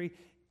ministry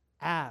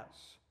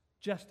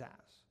just as,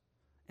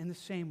 in the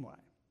same way,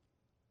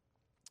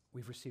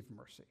 we've received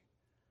mercy.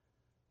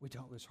 We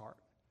don't lose heart.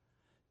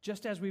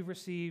 Just as we've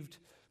received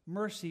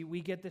mercy, we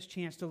get this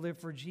chance to live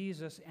for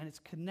Jesus, and it's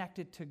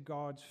connected to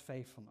God's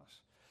faithfulness.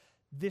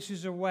 This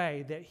is a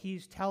way that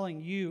He's telling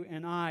you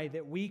and I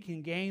that we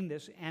can gain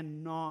this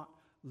and not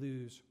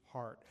lose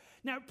heart.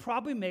 Now, it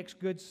probably makes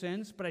good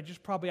sense, but I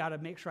just probably ought to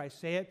make sure I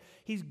say it.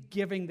 He's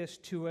giving this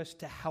to us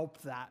to help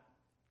that.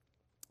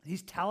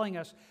 He's telling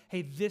us,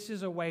 hey, this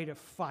is a way to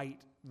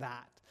fight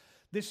that.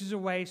 This is a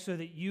way so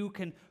that you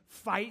can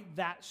fight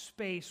that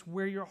space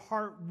where your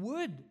heart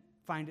would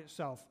find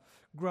itself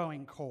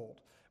growing cold,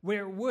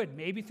 where it would,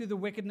 maybe through the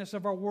wickedness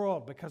of our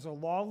world, because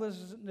of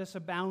lawlessness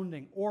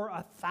abounding, or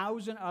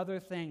 1,000 other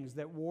things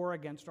that war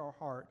against our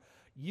heart,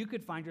 you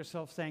could find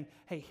yourself saying,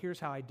 hey, here's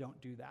how I don't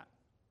do that.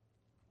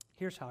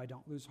 Here's how I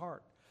don't lose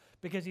heart.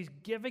 Because He's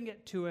giving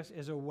it to us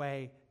as a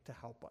way to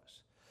help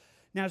us.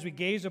 Now, as we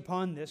gaze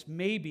upon this,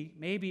 maybe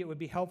it would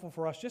be helpful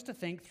for us just to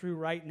think through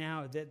right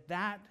now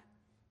that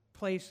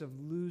place of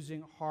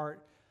losing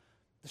heart,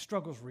 the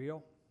struggle's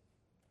real.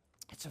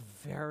 It's a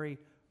very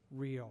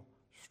real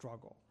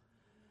struggle.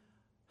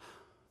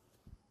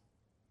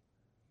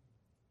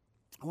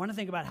 I want to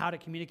think about how to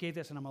communicate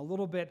this, and I'm a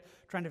little bit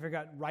trying to figure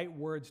out right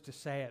words to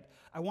say it.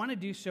 I want to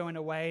do so in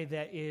a way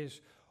that is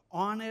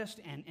honest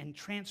and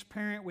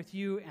transparent with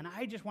you, and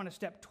I just want to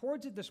step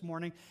towards it this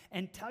morning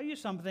and tell you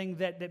something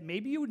that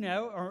maybe you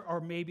know, or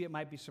maybe it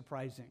might be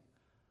surprising.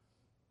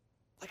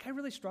 Like, I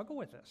really struggle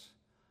with this.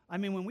 I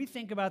mean, when we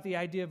think about the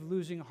idea of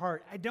losing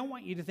heart, I don't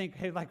want you to think,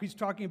 hey, like he's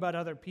talking about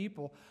other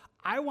people.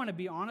 I want to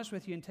be honest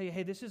with you and tell you,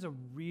 hey, this is a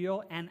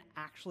real and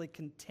actually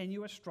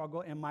continuous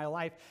struggle in my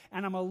life.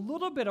 And I'm a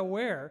little bit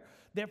aware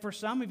that for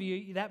some of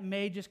you, that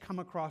may just come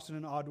across in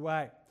an odd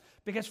way.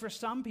 Because for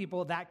some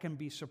people, that can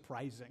be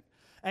surprising.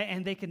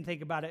 And they can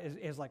think about it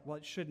as like, well,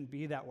 it shouldn't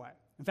be that way.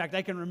 In fact,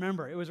 I can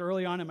remember it was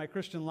early on in my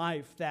Christian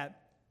life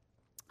that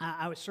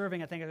I was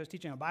serving. I think I was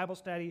teaching a Bible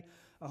study,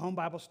 a home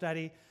Bible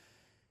study.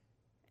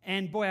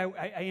 And boy,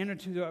 I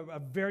entered into a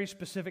very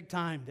specific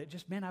time that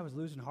just, man, I was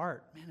losing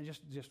heart. Man,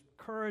 just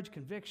courage,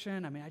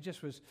 conviction. I mean, I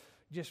just was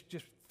just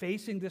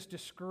facing this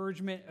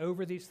discouragement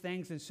over these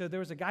things. And so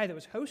there was a guy that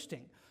was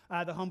hosting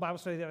the home Bible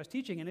study that I was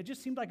teaching, and it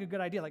just seemed like a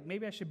good idea. Like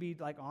maybe I should be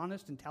like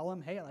honest and tell him,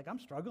 hey, like I'm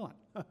struggling.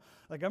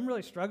 Like I'm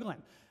really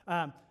struggling.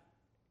 And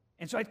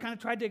so I kind of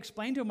tried to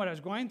explain to him what I was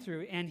going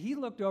through, and he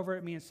looked over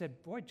at me and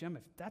said, boy, Jim,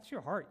 if that's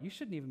your heart, you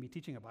shouldn't even be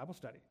teaching a Bible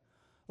study.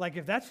 Like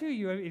if that's who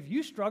you are, if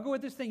you struggle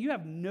with this thing, you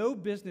have no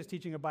business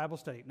teaching a Bible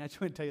study. And I just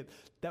want to tell you,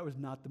 that was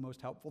not the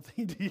most helpful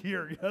thing to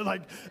hear. You know,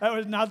 like that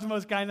was not the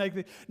most kind of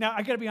thing. Now,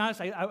 I got to be honest,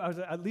 I was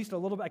at least a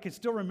little bit, I can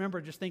still remember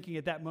just thinking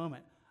at that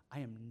moment, I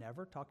am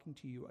never talking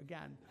to you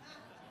again.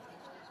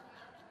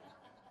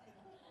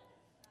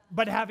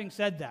 But having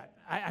said that,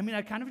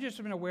 I kind of just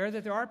been aware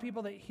that there are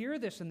people that hear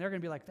this and they're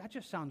going to be like, that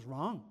just sounds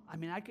wrong. I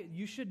mean,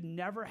 you should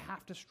never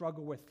have to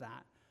struggle with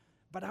that.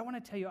 But I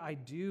want to tell you I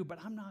do, but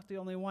I'm not the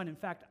only one. In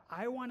fact,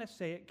 I want to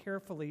say it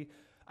carefully.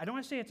 I don't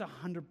want to say it's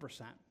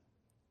 100%,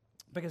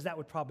 because that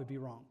would probably be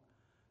wrong.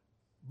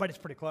 But it's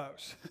pretty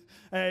close.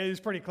 It's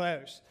pretty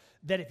close.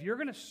 That if you're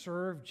going to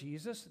serve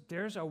Jesus,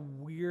 there's a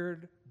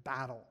weird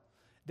battle.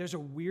 There's a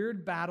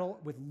weird battle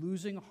with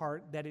losing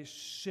heart that is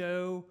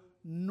so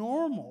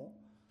normal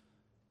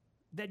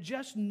that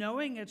just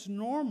knowing it's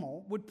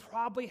normal would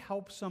probably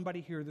help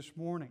somebody here this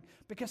morning,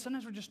 because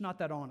sometimes we're just not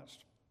that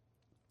honest.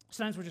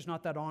 Sometimes we're just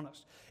not that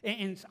honest.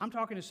 And I'm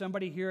talking to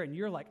somebody here and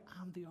you're like,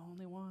 I'm the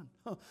only one.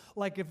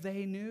 Like if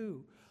they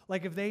knew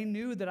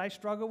that I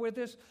struggle with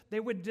this, they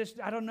would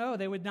just, I don't know,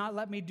 they would not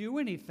let me do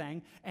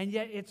anything. And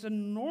yet it's a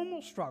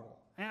normal struggle.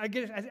 And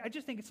I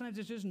just think sometimes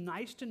it's just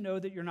nice to know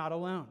that you're not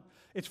alone.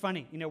 It's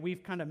funny,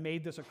 we've kind of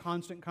made this a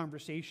constant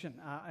conversation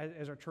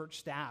as our church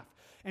staff.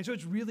 And so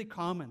it's really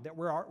common that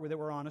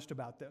we're honest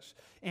about this.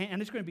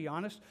 And it's going to be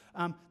honest,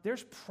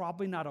 there's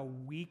probably not a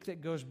week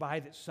that goes by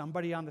that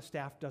somebody on the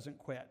staff doesn't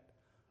quit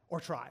or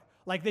try.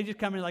 Like they just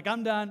come in like,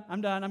 I'm done,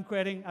 I'm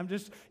quitting, I'm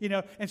just,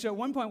 And so at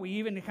one point we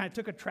even kind of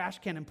took a trash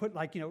can and put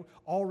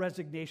all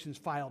resignations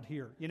filed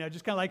here.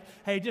 Just kind of like,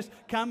 hey, just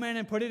come in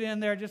and put it in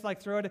there, just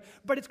like throw it.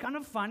 But it's kind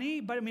of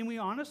funny, but I mean, we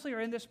honestly are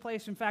in this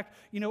place. In fact,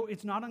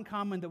 it's not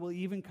uncommon that we'll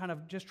even kind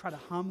of just try to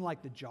hum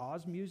like the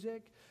Jaws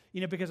music,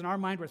 because in our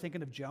mind we're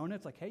thinking of Jonah.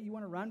 It's like, hey, you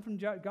want to run from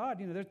God? God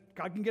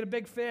can get a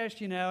big fish,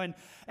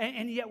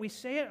 and yet we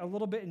say it a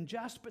little bit in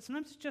jest, but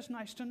sometimes it's just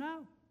nice to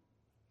know.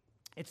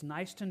 It's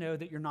nice to know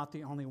that you're not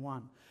the only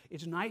one.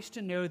 It's nice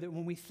to know that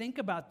when we think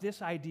about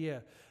this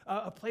idea,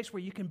 a place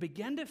where you can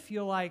begin to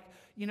feel like,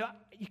 you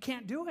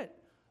can't do it.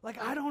 Like,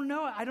 I don't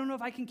know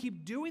if I can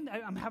keep doing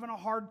that. I'm having a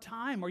hard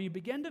time. Or you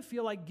begin to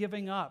feel like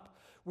giving up,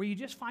 where you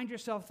just find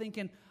yourself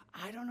thinking,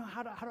 I don't know,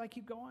 how do I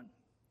keep going?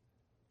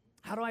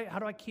 How do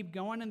I keep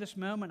going in this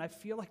moment? I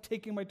feel like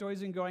taking my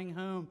toys and going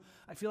home.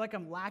 I feel like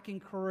I'm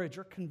lacking courage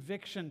or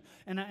conviction,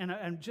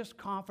 and just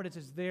confidence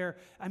is there.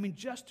 I mean,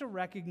 just to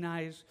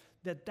recognize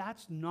that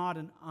that's not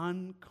an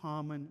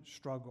uncommon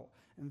struggle.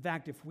 In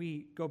fact, if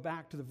we go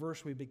back to the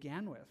verse we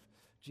began with,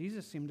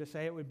 Jesus seemed to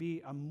say it would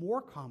be a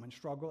more common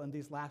struggle in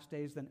these last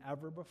days than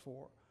ever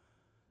before.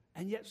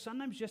 And yet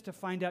sometimes just to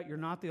find out you're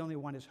not the only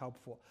one is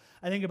helpful.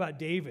 I think about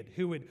David,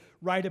 who would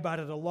write about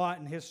it a lot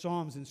in his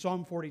Psalms. In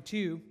Psalm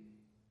 42,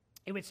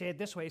 he would say it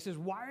this way. He says,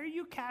 "Why are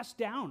you cast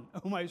down,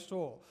 O my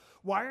soul?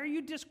 Why are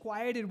you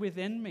disquieted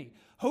within me?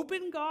 Hope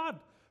in God,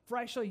 for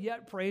I shall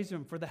yet praise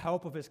him for the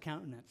help of his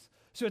countenance."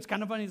 So it's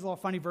kind of funny, these little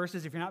funny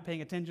verses. If you're not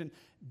paying attention,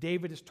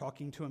 David is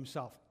talking to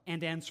himself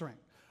and answering.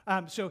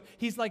 So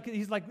he's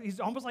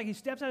almost like he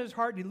steps out of his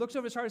heart and he looks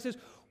over his heart and says,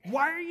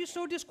 "Why are you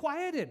so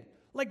disquieted?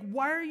 Like,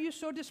 why are you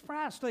so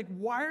depressed? Like,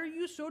 why are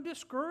you so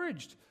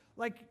discouraged?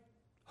 Like,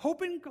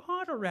 hope in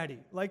God already."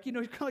 Like, he's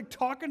kind of like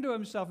talking to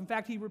himself. In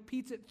fact, he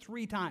repeats it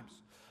 3 times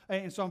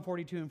in Psalm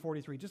 42 and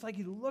 43. Just like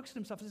he looks at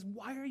himself and says,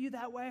 "Why are you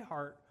that way,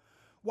 heart?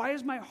 Why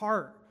is my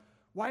heart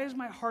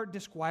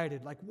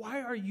disquieted? Like,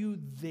 why are you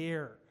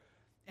there?"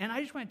 And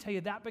I just want to tell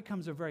you, that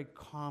becomes a very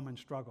common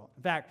struggle.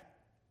 In fact,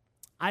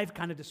 I've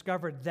kind of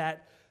discovered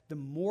that the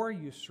more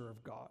you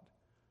serve God,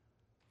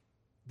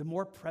 the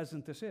more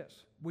present this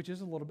is, which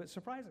is a little bit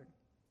surprising.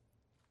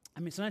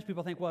 I mean, sometimes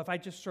people think, well, if I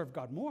just serve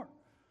God more,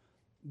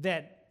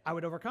 that I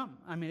would overcome.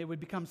 I mean, it would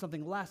become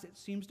something less. It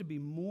seems to be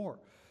more.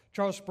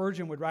 Charles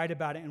Spurgeon would write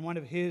about it in one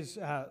of his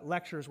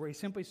lectures where he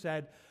simply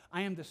said,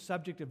 "I am the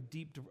subject of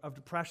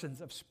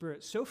depressions of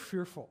spirit, so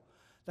fearful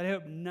that I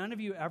hope none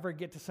of you ever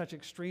get to such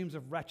extremes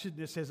of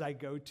wretchedness as I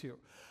go to."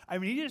 I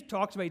mean, he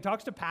talks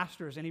to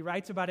pastors, and he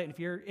writes about it. And if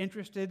you're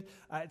interested,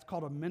 it's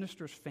called A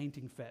Minister's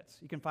Fainting Fits.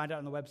 You can find it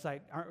on the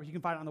website, or you can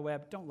find it on the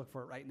web. Don't look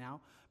for it right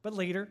now, but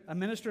later, A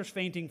Minister's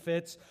Fainting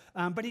Fits.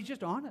 But he's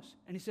just honest,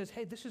 and he says,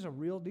 hey, this is a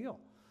real deal.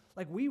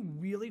 Like, we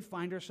really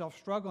find ourselves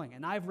struggling.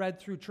 And I've read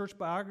through church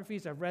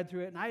biographies, I've read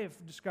through it, and I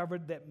have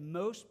discovered that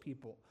most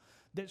people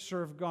that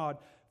serve God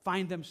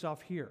find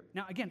themselves here.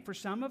 Now, again, for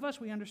some of us,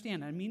 we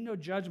understand. I mean no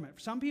judgment. For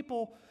some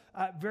people,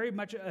 very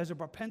much as a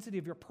propensity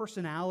of your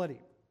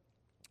personality,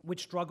 would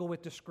struggle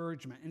with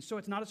discouragement. And so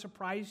it's not a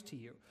surprise to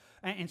you.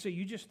 And so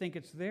you just think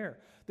it's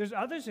there. There's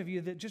others of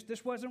you that just,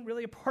 this wasn't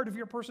really a part of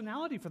your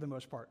personality for the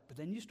most part. But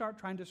then you start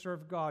trying to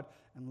serve God,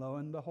 and lo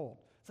and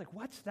behold, it's like,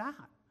 what's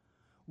that?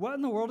 What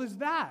in the world is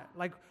that?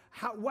 Like,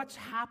 what's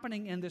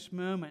happening in this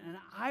moment? And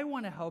I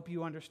want to help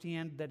you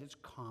understand that it's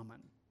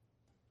common.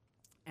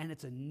 And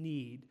it's a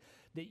need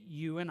that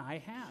you and I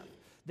have.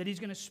 That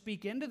he's going to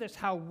speak into this,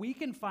 how we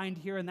can find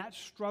here, and that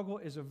struggle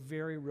is a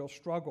very real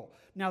struggle.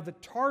 Now, the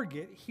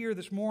target here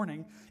this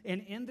morning,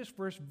 and in this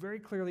verse very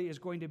clearly, is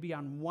going to be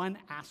on one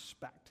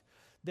aspect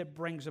that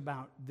brings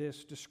about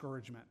this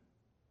discouragement,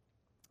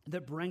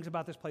 that brings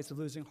about this place of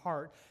losing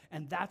heart,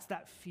 and that's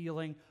that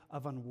feeling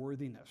of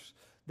unworthiness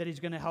that he's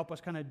going to help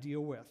us kind of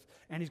deal with,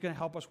 and he's going to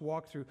help us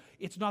walk through.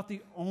 It's not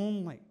the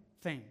only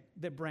thing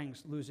that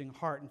brings losing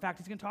heart. In fact,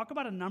 he's going to talk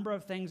about a number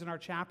of things in our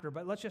chapter,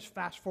 but let's just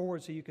fast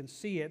forward so you can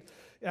see it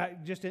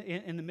just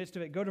in the midst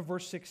of it. Go to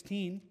verse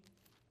 16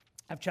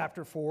 of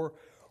chapter 4,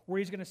 where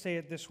he's going to say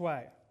it this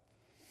way.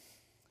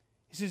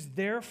 He says,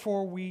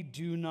 "Therefore we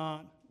do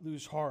not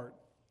lose heart,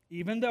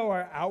 even though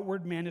our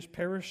outward man is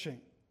perishing,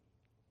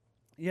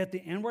 yet the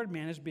inward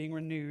man is being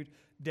renewed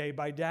day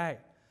by day."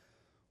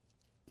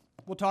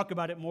 We'll talk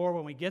about it more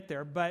when we get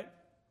there, but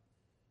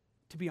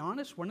to be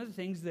honest, one of the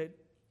things that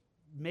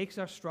makes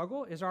us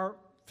struggle is our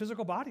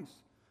physical bodies.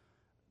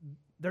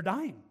 They're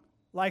dying.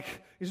 Like,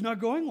 it's not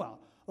going well.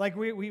 Like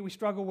we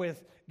struggle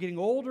with getting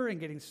older and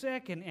getting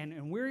sick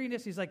and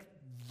weariness. He's like,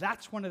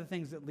 that's one of the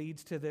things that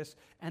leads to this,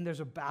 and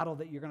there's a battle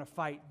that you're going to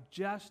fight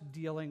just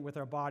dealing with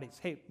our bodies.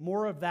 Hey,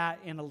 more of that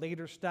in a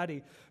later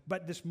study,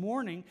 but this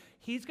morning,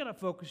 he's going to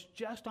focus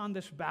just on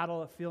this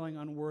battle of feeling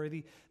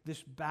unworthy,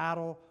 this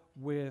battle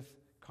with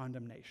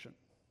condemnation,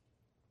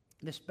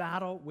 this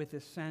battle with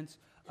this sense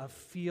of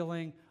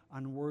feeling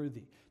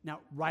unworthy.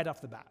 Now, right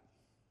off the bat,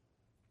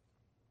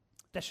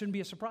 that shouldn't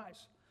be a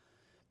surprise,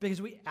 because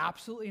we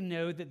absolutely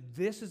know that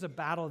this is a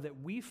battle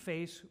that we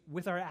face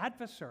with our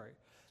adversary.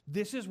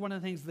 This is one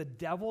of the things the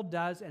devil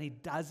does, and he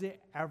does it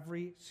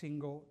every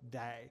single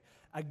day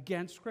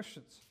against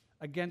Christians.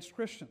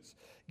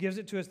 Gives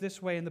it to us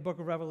this way in the book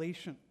of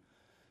Revelation.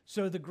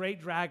 So the great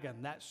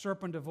dragon, that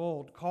serpent of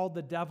old, called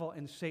the devil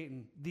and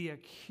Satan, the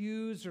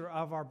accuser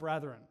of our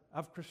brethren,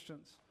 of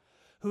Christians,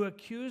 who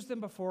accused them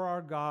before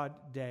our God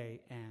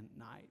day and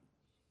night.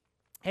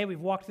 Hey,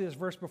 we've walked through this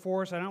verse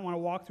before, so I don't want to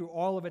walk through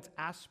all of its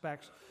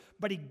aspects,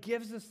 but he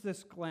gives us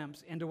this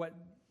glimpse into what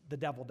the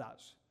devil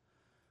does,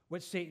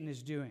 what Satan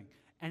is doing.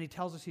 And he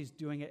tells us he's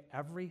doing it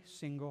every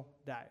single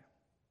day.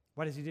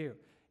 What does he do?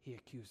 He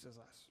accuses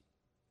us.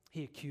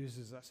 He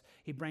accuses us.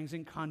 He brings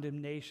in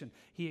condemnation.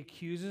 He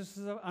accuses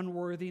us of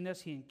unworthiness.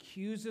 He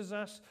accuses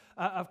us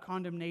of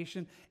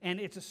condemnation. And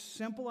it's a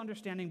simple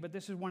understanding, but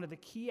this is one of the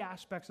key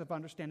aspects of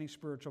understanding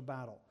spiritual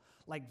battle.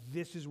 Like,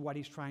 this is what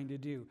he's trying to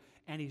do,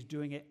 and he's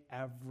doing it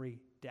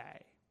every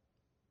day.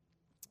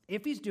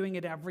 If he's doing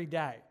it every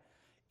day,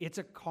 it's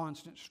a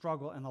constant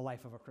struggle in the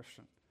life of a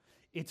Christian.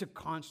 It's a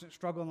constant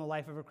struggle in the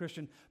life of a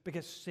Christian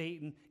because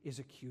Satan is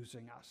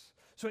accusing us.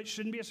 So it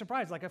shouldn't be a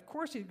surprise. Like, of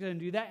course he's going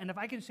to do that. And if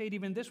I can say it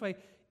even this way,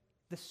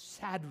 the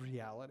sad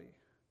reality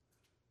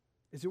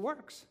is it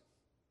works.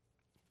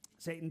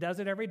 Satan does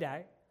it every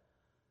day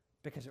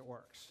because it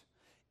works.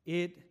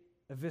 It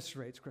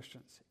eviscerates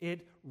Christians.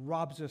 It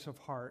robs us of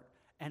heart,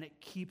 and it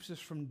keeps us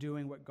from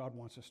doing what God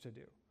wants us to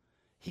do.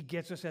 He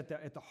gets us at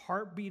the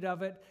heartbeat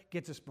of it,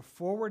 gets us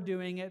before we're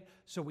doing it,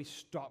 so we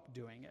stop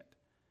doing it.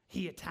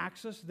 He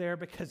attacks us there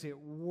because it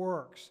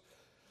works.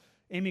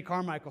 Amy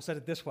Carmichael said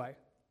it this way.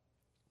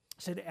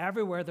 Said,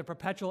 everywhere the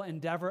perpetual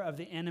endeavor of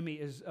the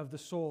enemy of the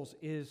souls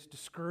is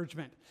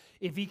discouragement.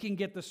 If he can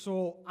get the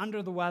soul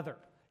under the weather,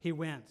 he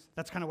wins.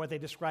 That's kind of what they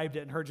described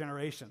it in her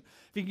generation.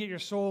 If you can get your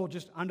soul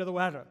just under the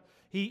weather,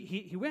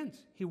 he wins.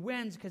 He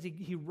wins because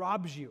he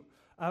robs you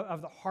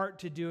of the heart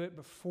to do it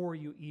before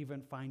you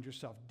even find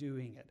yourself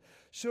doing it.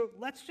 So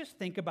let's just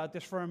think about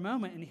this for a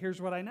moment, and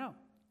here's what I know.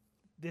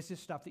 This is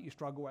stuff that you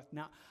struggle with.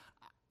 Now,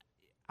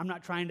 I'm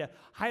not trying to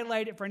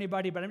highlight it for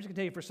anybody, but I'm just going to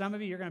tell you, for some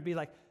of you, you're going to be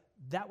like,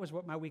 that was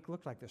what my week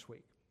looked like this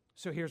week.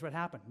 So here's what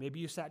happened. Maybe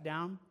you sat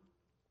down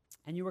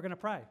and you were going to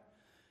pray.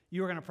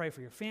 You were going to pray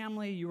for your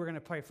family. You were going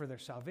to pray for their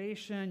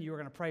salvation. You were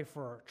going to pray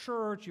for our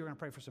church. You were going to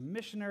pray for some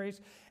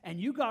missionaries. And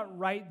you got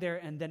right there,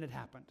 and then it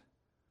happened.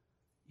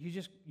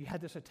 You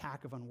had this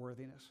attack of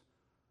unworthiness.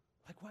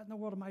 Like, what in the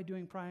world am I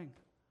doing praying?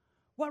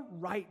 What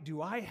right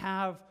do I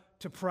have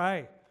to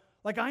pray?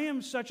 Like, I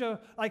am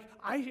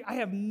I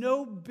have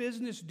no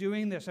business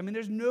doing this. I mean,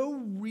 there's no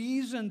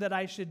reason that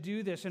I should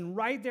do this. And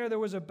right there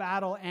was a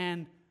battle,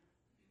 and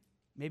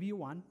maybe you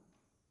won,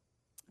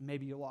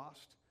 maybe you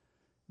lost.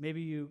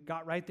 Maybe you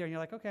got right there, and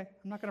you're like, okay,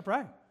 I'm not going to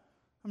pray.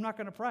 I'm not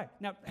going to pray.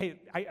 Now, hey,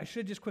 I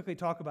should just quickly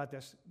talk about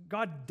this.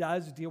 God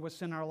does deal with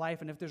sin in our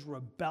life, and if there's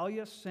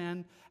rebellious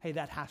sin, hey,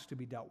 that has to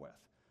be dealt with.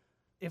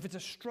 If it's a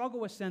struggle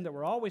with sin that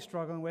we're always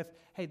struggling with,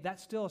 hey, that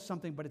still is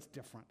something, but it's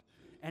different.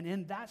 And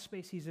in that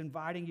space, he's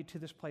inviting you to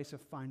this place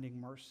of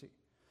finding mercy.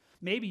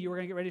 Maybe you were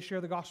going to get ready to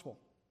share the gospel.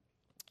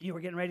 You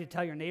were getting ready to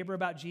tell your neighbor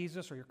about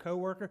Jesus or your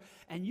coworker,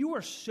 and you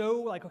were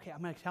so like, okay,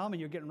 I'm going to tell him, and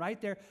you're getting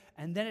right there,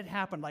 and then it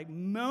happened. Like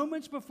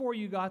moments before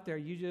you got there,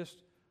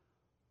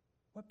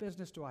 what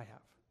business do I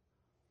have?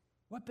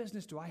 What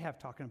business do I have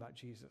talking about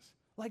Jesus?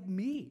 Like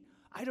me,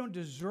 I don't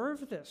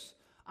deserve this.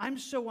 I'm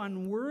so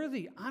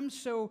unworthy. I'm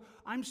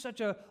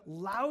such a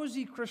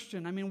lousy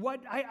Christian. I mean,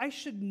 I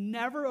should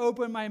never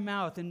open my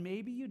mouth. And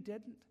maybe you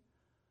didn't.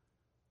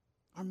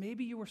 Or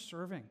maybe you were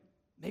serving.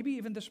 Maybe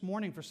even this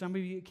morning for some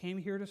of you came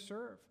here to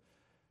serve.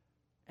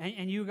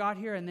 And you got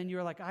here and then you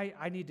were like,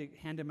 I need to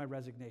hand in my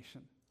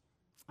resignation.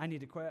 I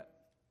need to quit.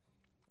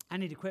 I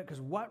need to quit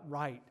because what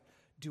right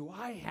do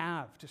I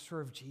have to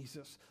serve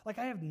Jesus? Like,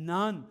 I have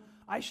none.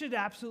 I should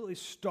absolutely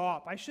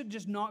stop. I should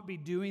just not be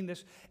doing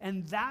this.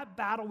 And that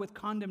battle with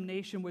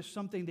condemnation was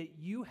something that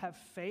you have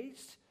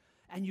faced,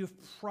 and you've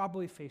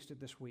probably faced it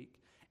this week,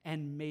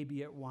 and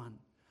maybe it won.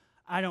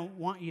 I don't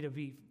want you to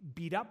be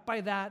beat up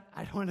by that.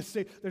 I don't want to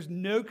say there's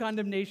no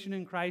condemnation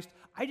in Christ.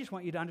 I just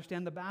want you to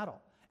understand the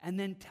battle and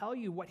then tell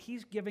you what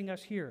he's giving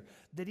us here,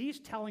 that he's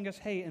telling us,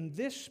 hey, in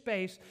this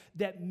space,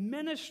 that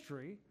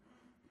ministry,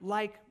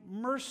 like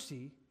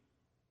mercy,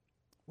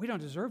 we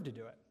don't deserve to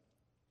do it.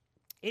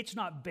 It's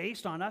not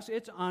based on us.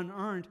 It's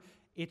unearned.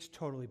 It's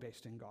totally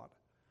based in God.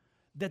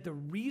 That the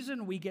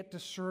reason we get to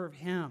serve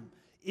him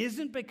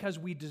isn't because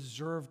we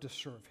deserve to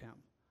serve him.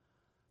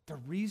 The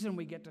reason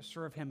we get to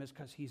serve him is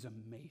because he's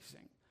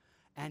amazing,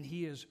 and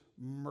he is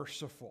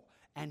merciful,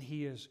 and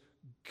he is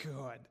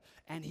good,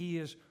 and he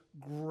is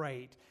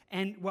great.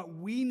 And what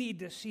we need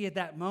to see at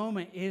that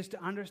moment is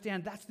to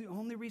understand that's the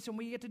only reason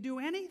we get to do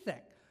anything.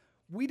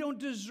 We don't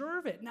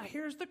deserve it. Now,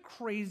 here's the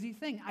crazy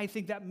thing. I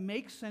think that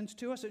makes sense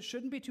to us. It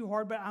shouldn't be too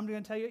hard, but I'm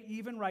going to tell you,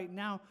 even right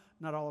now,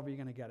 not all of you are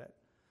going to get it.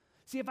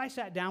 See, if I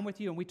sat down with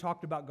you and we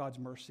talked about God's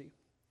mercy,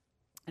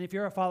 and if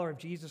you're a follower of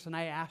Jesus and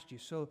I asked you,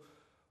 so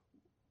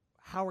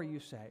how are you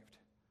saved?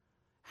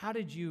 How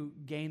did you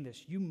gain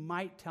this? You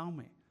might tell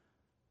me,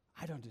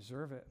 I don't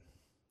deserve it.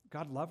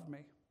 God loved me.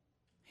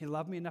 He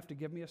loved me enough to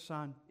give me a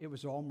son. It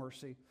was all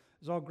mercy.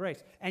 It was all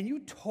grace. And you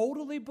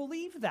totally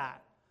believe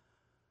that.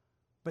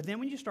 But then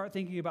when you start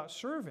thinking about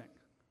serving,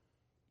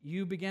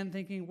 you begin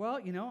thinking, well,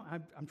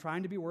 I'm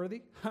trying to be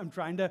worthy. I'm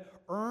trying to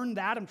earn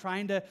that. I'm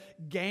trying to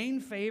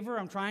gain favor.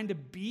 I'm trying to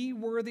be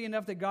worthy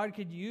enough that God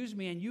could use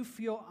me. And you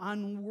feel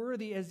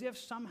unworthy, as if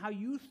somehow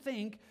you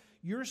think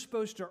you're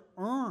supposed to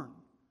earn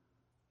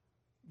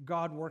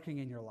God working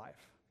in your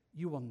life.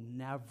 You will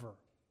never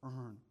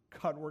earn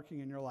God working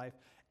in your life.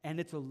 And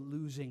it's a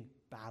losing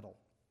battle.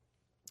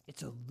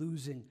 It's a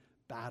losing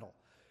battle.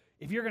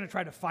 If you're going to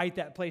try to fight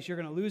that place, you're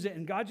going to lose it.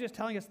 And God's just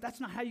telling us, that's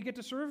not how you get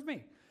to serve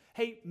me.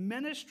 Hey,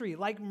 ministry,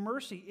 like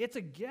mercy, it's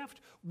a gift.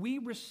 We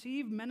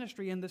receive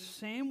ministry in the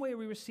same way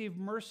we receive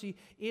mercy.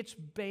 It's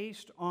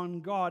based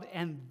on God,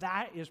 and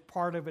that is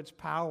part of its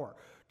power,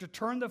 to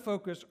turn the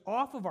focus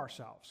off of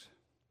ourselves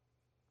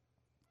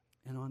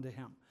and onto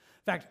him.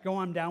 In fact, go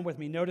on down with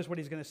me. Notice what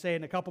he's going to say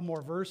in a couple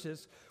more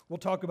verses. We'll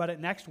talk about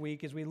it next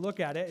week as we look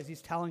at it, as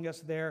he's telling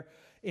us there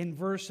in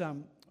verse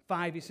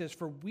 5. He says,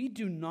 "For we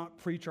do not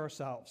preach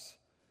ourselves,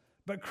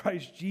 but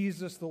Christ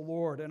Jesus the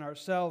Lord, and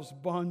ourselves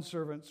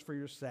bondservants for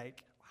your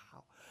sake."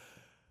 Wow.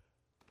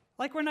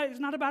 Like it's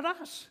not about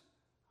us.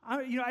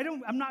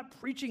 I'm not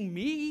preaching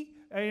me.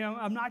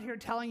 I'm not here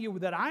telling you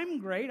that I'm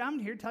great. I'm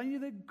here telling you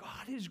that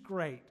God is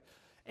great.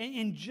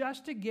 And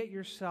just to get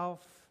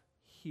yourself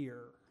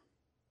here,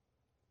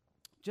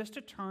 just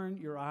to turn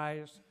your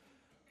eyes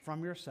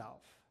from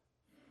yourself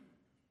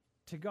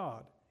to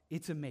God,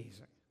 it's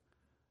amazing.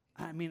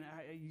 I mean,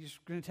 I'm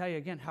just going to tell you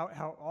again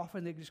how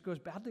often it just goes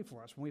badly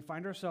for us. When we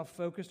find ourselves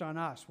focused on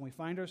us, when we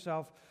find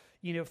ourselves,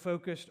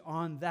 focused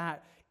on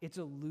that, it's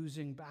a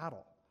losing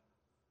battle.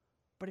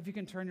 But if you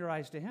can turn your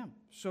eyes to him.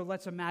 So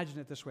let's imagine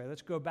it this way.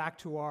 Let's go back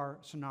to our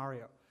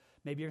scenario.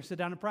 Maybe you're going to sit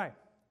down and pray.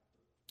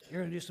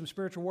 You're going to do some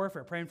spiritual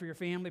warfare, praying for your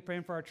family,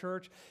 praying for our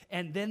church,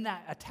 and then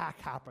that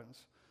attack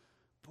happens.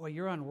 Boy,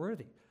 you're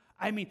unworthy.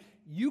 I mean,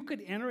 you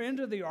could enter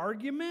into the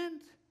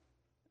argument,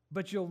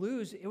 but you'll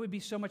lose. It would be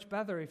so much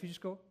better if you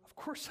just go, of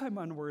course I'm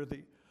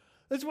unworthy.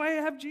 That's why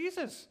I have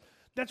Jesus.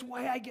 That's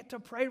why I get to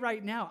pray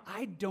right now.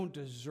 I don't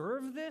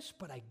deserve this,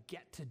 but I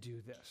get to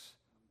do this,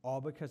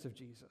 all because of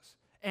Jesus.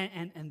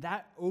 And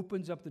that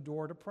opens up the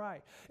door to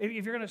pray.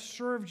 If you're going to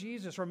serve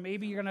Jesus, or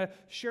maybe you're going to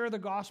share the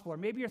gospel, or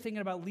maybe you're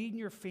thinking about leading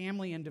your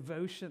family in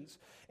devotions,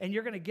 and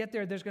you're going to get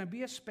there's going to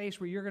be a space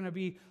where you're going to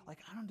be like,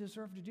 I don't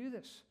deserve to do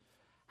this.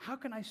 How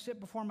can I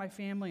sit before my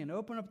family and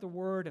open up the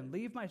Word and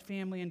leave my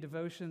family in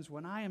devotions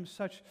when I am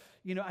such,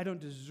 I don't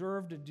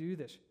deserve to do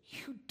this?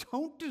 You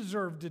don't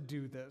deserve to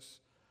do this.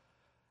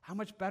 How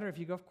much better if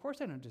you go, of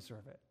course I don't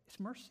deserve it. It's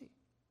mercy.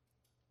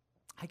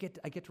 I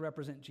get to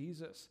represent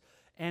Jesus.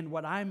 And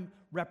what I'm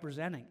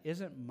representing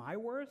isn't my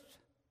worth,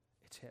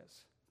 it's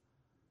his.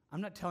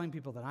 I'm not telling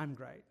people that I'm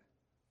great.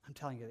 I'm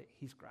telling you that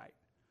he's great.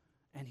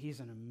 And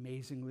he's an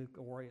amazingly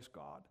glorious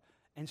God.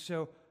 And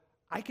so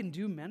I can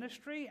do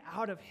ministry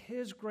out of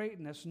his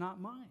greatness, not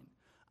mine.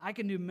 I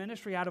can do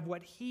ministry out of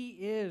what he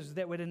is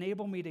that would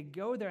enable me to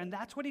go there. And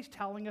that's what he's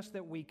telling us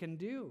that we can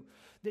do.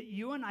 That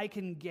you and I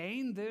can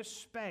gain this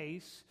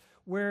space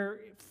where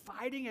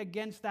fighting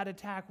against that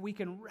attack, we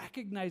can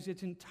recognize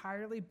it's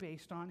entirely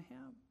based on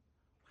him.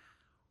 Wow.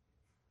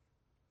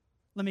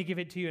 Let me give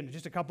it to you in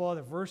just a couple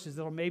other verses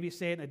that'll maybe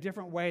say it in a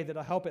different way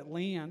that'll help it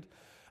land.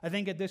 I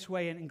think it this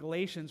way in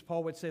Galatians,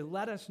 Paul would say,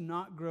 "Let us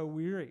not grow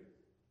weary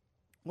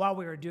while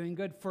we are doing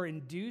good, for in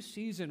due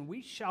season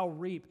we shall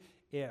reap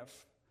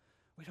if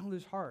we don't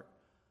lose heart."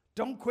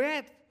 Don't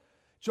quit.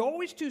 It's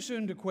always too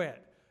soon to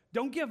quit.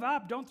 Don't give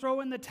up. Don't throw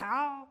in the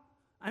towel.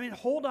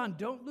 Hold on.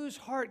 Don't lose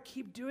heart.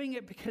 Keep doing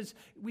it, because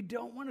we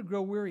don't want to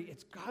grow weary.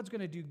 God's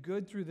going to do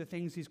good through the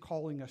things he's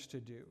calling us to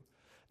do.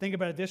 Think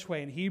about it this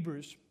way in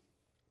Hebrews.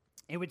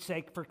 It would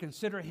say, "For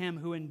consider him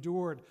who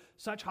endured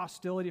such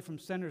hostility from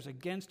sinners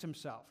against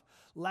himself,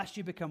 lest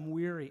you become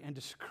weary and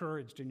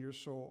discouraged in your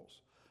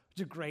souls."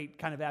 It's a great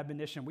kind of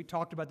admonition. We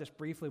talked about this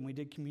briefly when we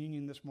did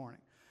communion this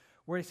morning,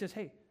 where he says,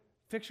 hey,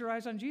 fix your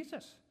eyes on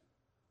Jesus.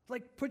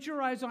 Put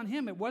your eyes on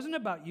him. It wasn't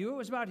about you. It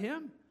was about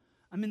him.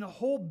 The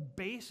whole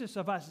basis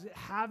of us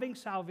having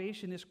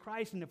salvation is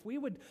Christ. And if we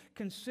would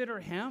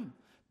consider him,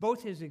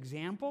 both his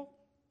example,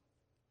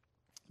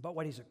 but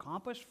what he's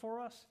accomplished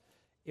for us,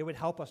 it would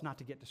help us not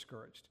to get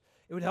discouraged.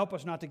 It would help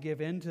us not to give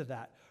in to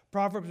that.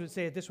 Proverbs would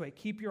say it this way: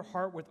 "Keep your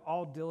heart with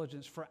all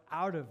diligence, for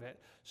out of it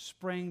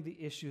spring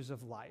the issues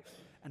of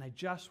life." And I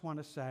just want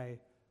to say,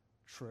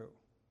 true.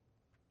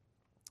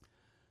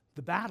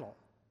 The battle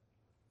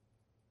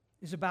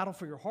is a battle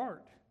for your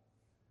heart.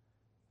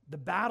 The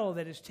battle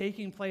that is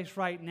taking place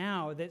right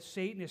now, that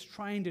Satan is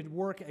trying to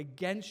work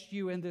against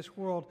you in this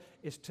world,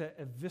 is to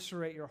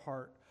eviscerate your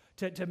heart,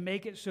 to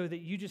make it so that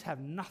you just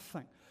have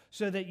nothing,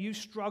 so that you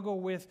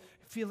struggle with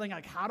feeling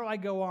like, how do I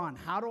go on?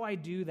 How do I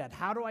do that?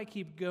 How do I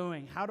keep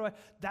going?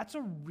 That's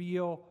a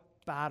real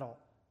battle.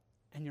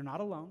 And you're not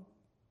alone.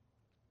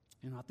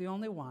 You're not the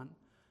only one.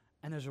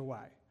 And there's a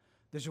way.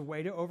 There's a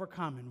way to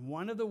overcome. And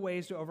one of the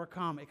ways to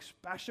overcome,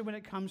 especially when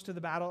it comes to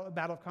the battle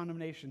of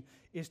condemnation,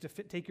 is to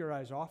take your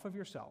eyes off of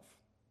yourself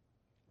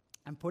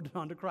and put it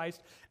onto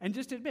Christ and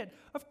just admit,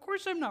 of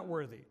course I'm not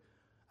worthy.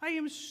 I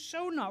am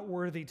so not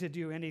worthy to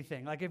do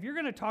anything. Like, if you're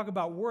going to talk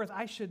about worth,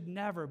 I should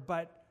never,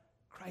 but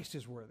Christ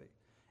is worthy.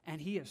 And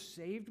he has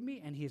saved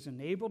me and he has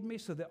enabled me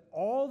so that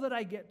all that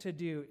I get to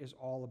do is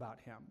all about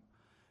him.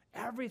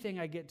 Everything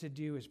I get to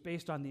do is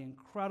based on the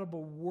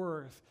incredible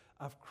worth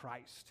of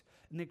Christ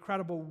and the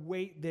incredible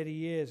weight that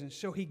he is. And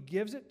so he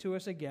gives it to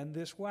us again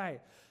this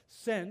way.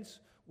 Since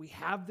we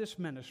have this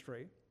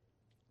ministry,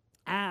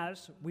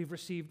 as we've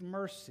received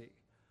mercy,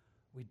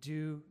 we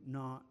do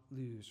not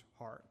lose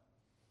heart.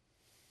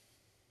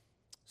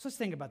 So let's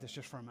think about this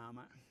just for a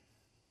moment.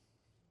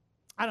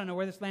 I don't know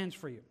where this lands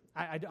for you.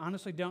 I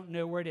honestly don't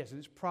know where it is, and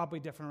it's probably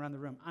different around the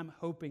room. I'm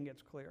hoping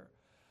it's clear.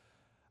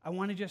 I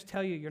want to just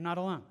tell you, you're not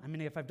alone. I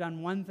mean, if I've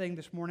done one thing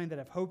this morning that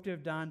I've hoped to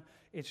have done,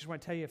 it's just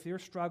want to tell you, if you're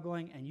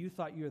struggling and you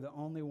thought you were the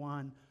only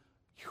one,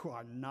 you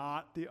are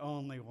not the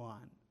only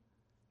one.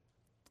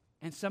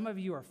 And some of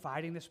you are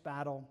fighting this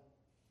battle,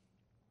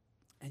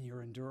 and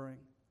you're enduring.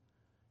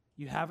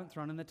 You haven't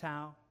thrown in the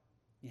towel.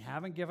 You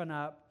haven't given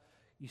up.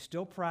 You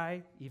still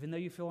pray, even though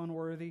you feel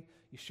unworthy.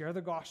 You share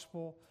the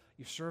gospel.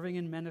 You're serving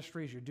in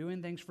ministries. You're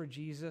doing things for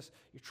Jesus.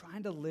 You're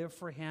trying to live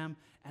for him.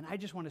 And I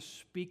just want to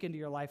speak into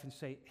your life and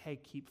say, hey,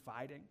 keep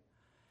fighting.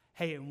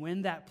 Hey, and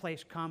when that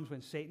place comes,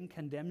 when Satan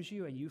condemns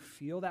you and you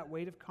feel that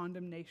weight of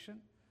condemnation,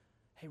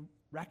 hey,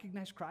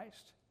 recognize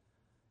Christ.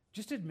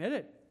 Just admit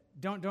it.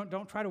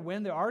 Don't try to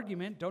win the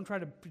argument. Don't try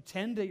to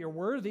pretend that you're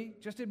worthy.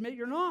 Just admit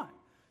you're not.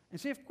 And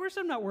say, of course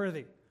I'm not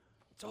worthy.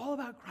 It's all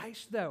about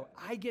Christ, though.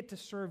 I get to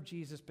serve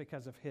Jesus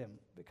because of him,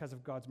 because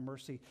of God's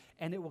mercy,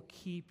 and it will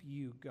keep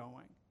you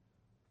going.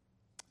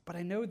 But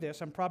I know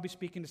this. I'm probably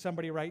speaking to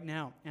somebody right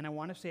now, and I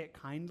want to say it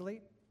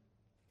kindly,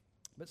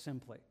 but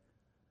simply.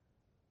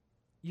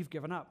 You've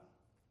given up.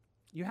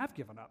 You have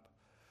given up.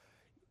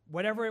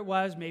 Whatever it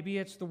was, maybe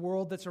it's the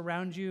world that's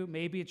around you,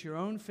 maybe it's your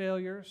own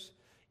failures,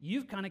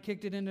 you've kind of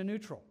kicked it into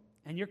neutral.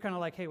 And you're kind of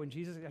like, hey, I'm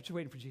just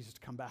waiting for Jesus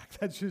to come back.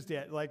 That's just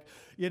it. Like,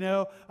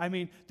 I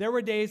mean, there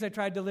were days I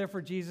tried to live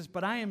for Jesus,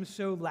 but I am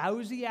so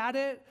lousy at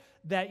it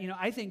that,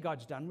 I think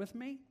God's done with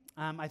me.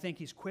 I think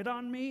he's quit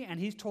on me, and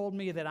he's told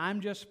me that I'm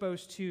just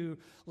supposed to,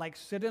 like,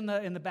 sit in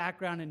the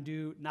background and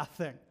do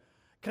nothing.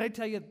 Can I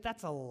tell you,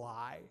 that's a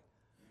lie.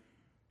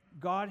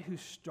 God, who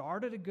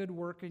started a good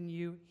work in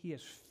you, he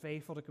is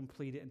faithful to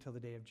complete it until the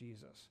day of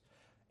Jesus.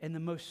 In the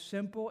most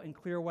simple and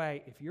clear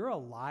way, if you're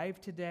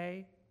alive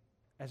today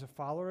as a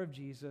follower of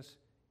Jesus,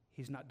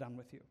 he's not done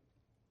with you.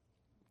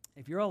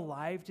 If you're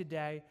alive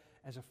today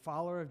as a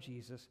follower of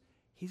Jesus,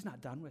 he's not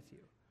done with you.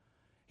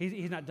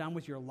 He's not done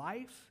with your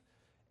life,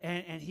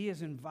 and he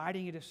is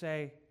inviting you to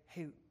say,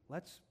 hey,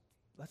 let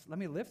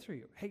me live through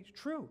you. Hey, it's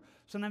true.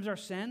 Sometimes our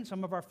sin,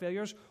 some of our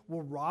failures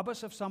will rob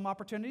us of some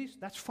opportunities.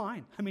 That's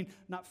fine. I mean,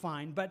 not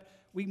fine, but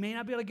we may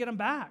not be able to get them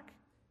back.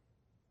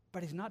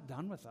 But he's not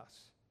done with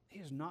us. He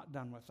is not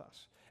done with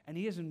us. And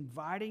he is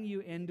inviting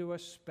you into a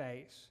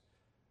space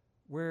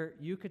where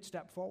you could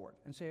step forward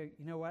and say,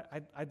 you know what,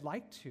 I'd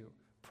like to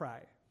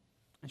pray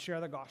and share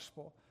the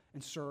gospel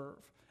and serve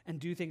and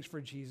do things for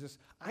Jesus.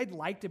 I'd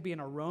like to be an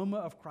aroma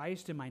of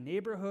Christ in my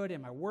neighborhood,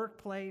 in my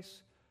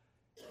workplace,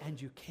 and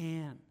you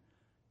can.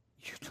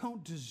 You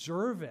don't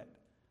deserve it.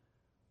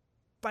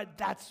 But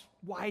that's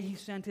why he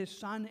sent his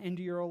son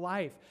into your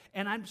life.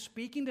 And I'm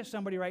speaking to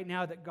somebody right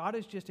now that God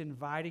is just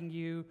inviting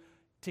you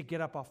to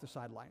get up off the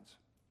sidelines,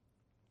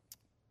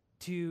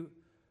 to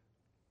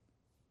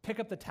pick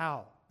up the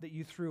towel that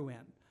you threw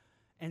in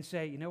and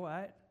say, you know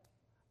what?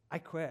 I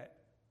quit,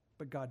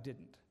 but God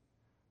didn't.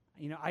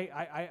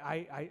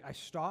 I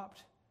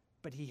stopped,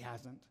 but he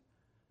hasn't.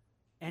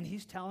 And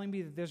he's telling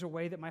me that there's a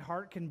way that my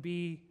heart can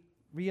be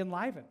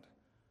re-enlivened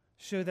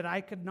so that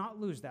I could not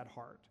lose that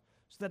heart,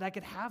 so that I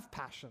could have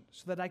passion,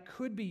 so that I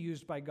could be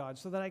used by God,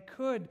 so that I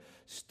could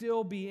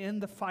still be in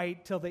the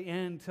fight till the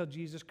end, till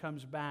Jesus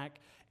comes back.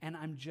 And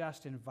I'm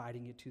just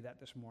inviting you to that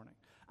this morning.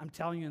 I'm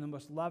telling you in the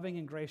most loving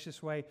and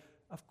gracious way,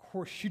 of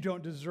course you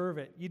don't deserve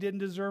it. You didn't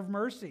deserve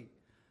mercy.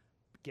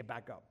 Get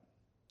back up.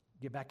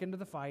 Get back into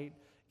the fight.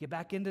 Get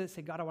back into it.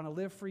 Say, God, I want to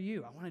live for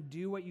you. I want to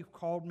do what you've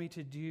called me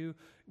to do,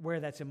 where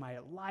that's in my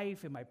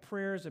life, in my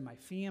prayers, in my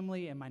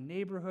family, in my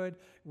neighborhood,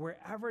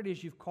 wherever it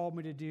is you've called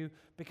me to do,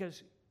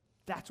 because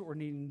that's what we're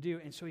needing to do.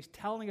 And so he's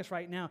telling us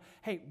right now,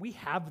 hey, we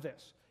have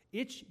this.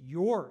 It's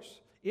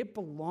yours. It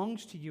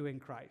belongs to you in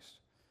Christ.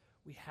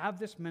 We have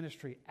this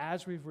ministry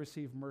as we've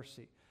received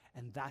mercy,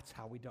 and that's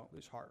how we don't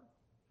lose heart.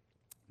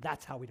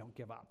 That's how we don't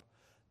give up.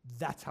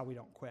 That's how we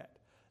don't quit.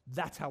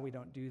 That's how we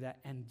don't do that,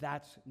 and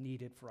that's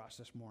needed for us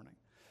this morning.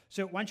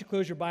 So why don't you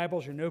close your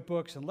Bibles, your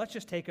notebooks, and let's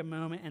just take a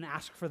moment and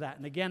ask for that.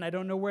 And again, I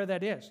don't know where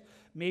that is.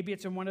 Maybe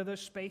it's in one of those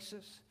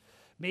spaces.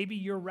 Maybe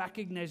you're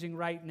recognizing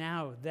right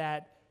now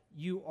that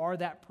you are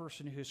that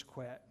person who's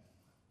quit.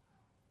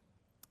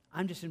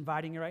 I'm just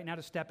inviting you right now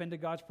to step into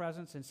God's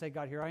presence and say,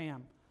 God, here I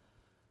am.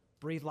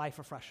 Breathe life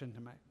afresh into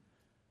me.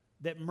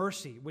 That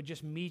mercy would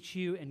just meet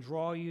you and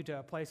draw you to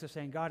a place of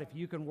saying, God, if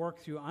you can work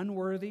through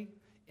unworthy,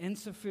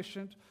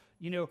 insufficient,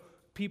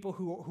 people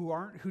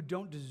who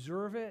don't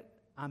deserve it,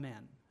 I'm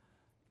in.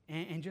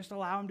 And just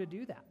allow him to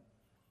do that.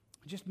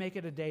 Just make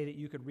it a day that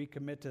you could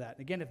recommit to that. And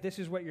again, if this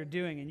is what you're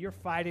doing and you're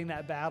fighting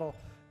that battle,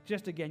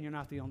 just again, you're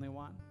not the only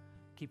one.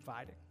 Keep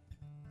fighting.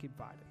 Keep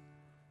fighting.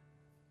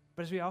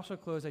 But as we also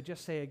close, I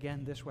just say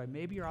again this way.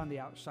 Maybe you're on the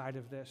outside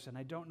of this, and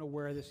I don't know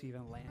where this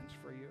even lands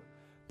for you.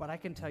 But I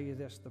can tell you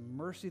this, the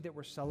mercy that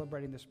we're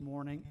celebrating this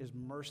morning is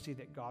mercy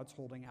that God's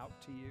holding out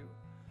to you.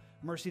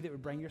 Mercy that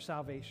would bring your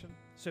salvation.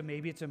 So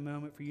maybe it's a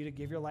moment for you to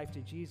give your life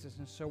to Jesus.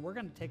 And so we're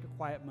going to take a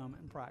quiet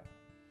moment and pray.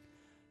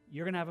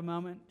 You're going to have a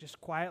moment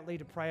just quietly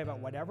to pray about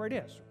whatever it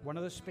is. One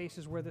of those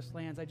spaces where this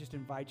lands, I just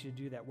invite you to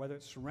do that. Whether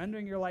it's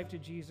surrendering your life to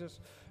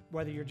Jesus,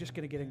 whether you're just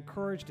going to get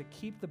encouraged to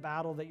keep the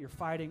battle that you're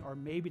fighting, or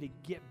maybe to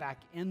get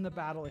back in the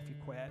battle if you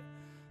quit,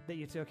 that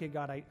you'd say, okay,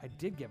 God, I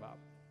did give up.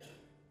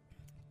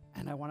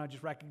 And I want to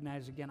just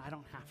recognize again, I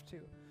don't have to.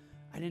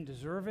 I didn't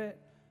deserve it,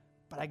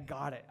 but I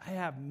got it. I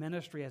have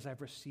ministry as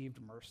I've received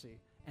mercy.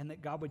 And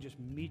that God would just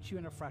meet you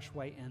in a fresh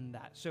way in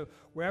that. So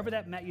wherever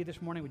that met you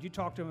this morning, would you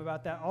talk to him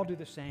about that? I'll do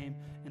the same,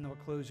 and then we'll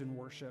close in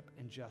worship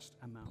in just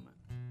a moment.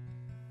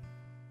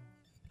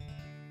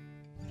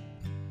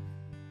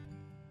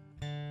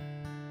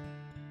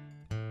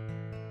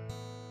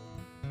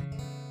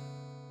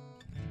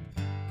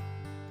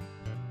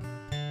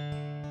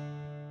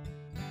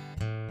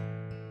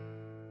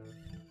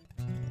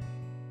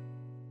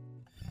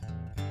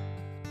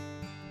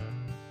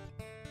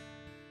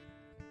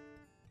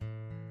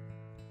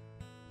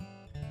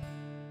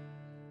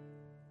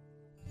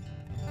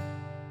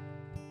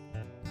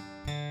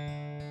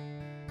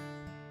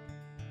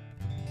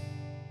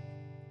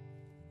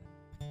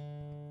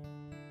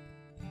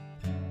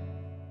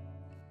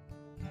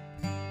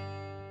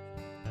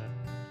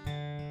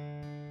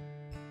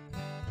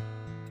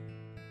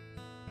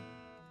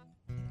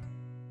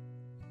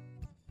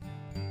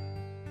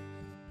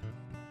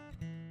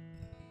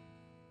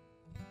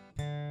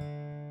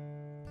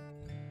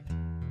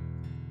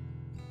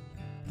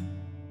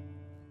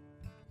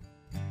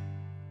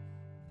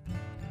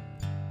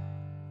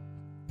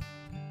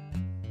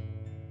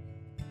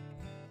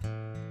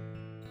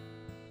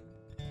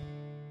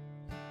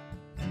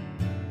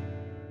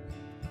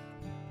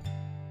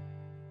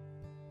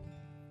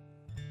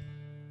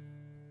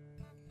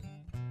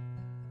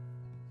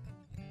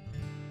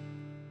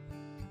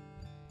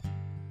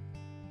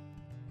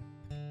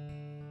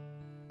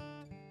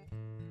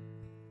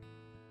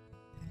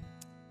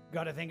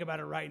 God, I think about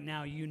it right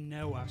now. You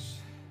know us.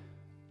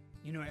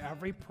 You know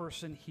every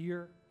person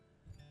here.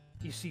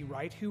 You see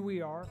right who we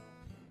are,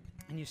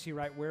 and you see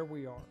right where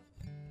we are.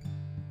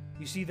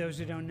 You see those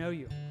who don't know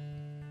you.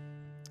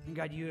 And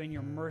God, you in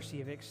your mercy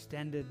have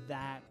extended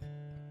that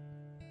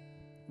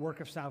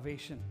work of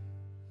salvation.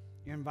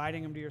 You're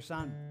inviting them to your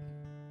Son.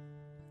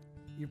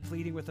 You're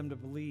pleading with them to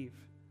believe.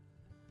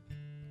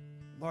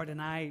 Lord,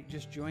 and I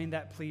just join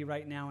that plea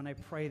right now, and I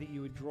pray that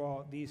you would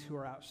draw these who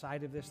are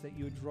outside of this, that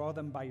you would draw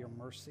them by your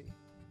mercy.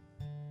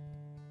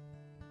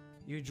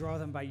 You would draw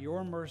them by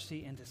your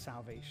mercy into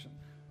salvation.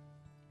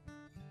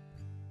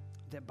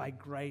 That by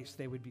grace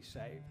they would be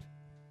saved.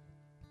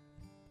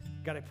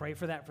 God, I pray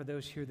for that for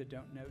those here that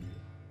don't know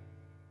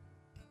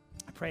you.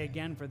 I pray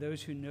again for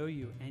those who know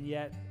you, and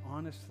yet,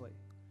 honestly,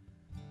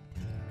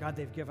 God,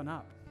 they've given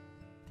up.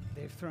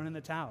 They've thrown in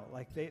the towel.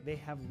 Like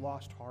they have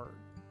lost heart.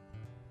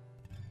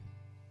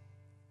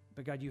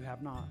 But God, you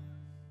have not.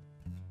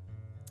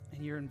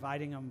 And you're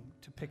inviting them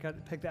to pick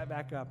that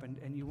back up,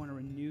 and you want to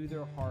renew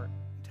their heart.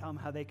 Tell them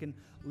how they can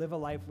live a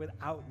life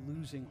without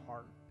losing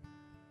heart.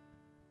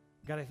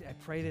 God, I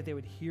pray that they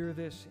would hear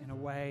this in a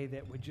way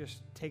that would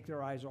just take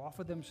their eyes off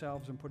of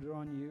themselves and put it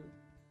on you.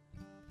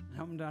 And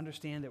help them to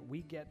understand that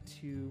we get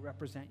to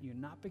represent you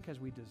not because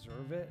we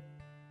deserve it,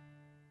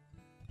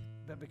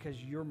 but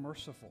because you're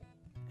merciful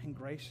and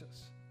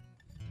gracious.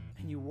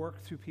 And you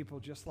work through people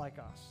just like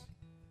us.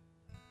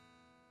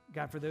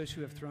 God, for those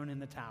who have thrown in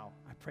the towel,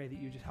 I pray that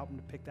you just help them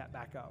to pick that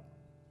back up.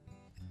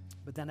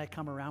 But then I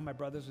come around my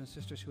brothers and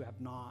sisters who have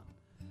not.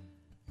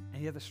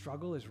 And yet the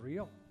struggle is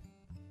real.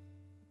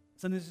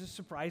 Sometimes it's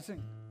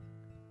surprising.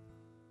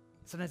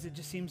 Sometimes it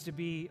just seems to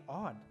be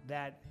odd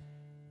that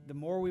the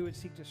more we would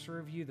seek to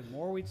serve you, the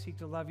more we'd seek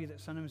to love you, that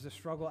sometimes the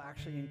struggle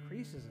actually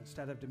increases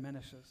instead of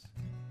diminishes.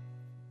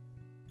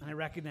 And I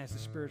recognize the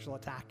spiritual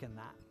attack in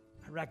that.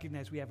 I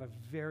recognize we have a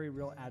very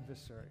real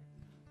adversary.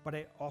 But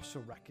I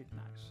also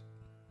recognize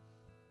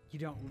you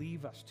don't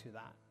leave us to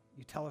that.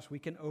 You tell us we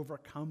can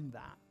overcome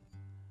that.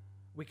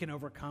 We can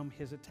overcome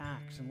his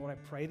attacks. And Lord, I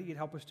pray that you'd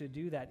help us to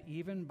do that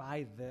even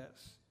by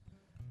this,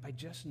 by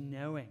just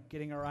knowing,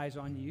 getting our eyes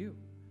on you,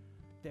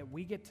 that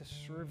we get to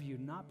serve you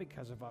not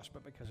because of us,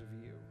 but because of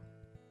you.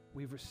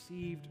 We've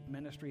received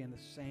ministry in the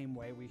same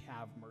way we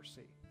have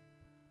mercy.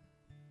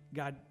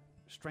 God,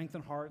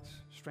 strengthen hearts,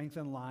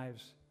 strengthen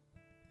lives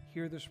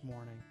here this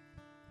morning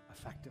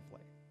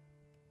effectively.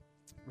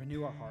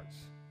 Renew our hearts.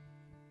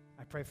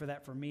 I pray for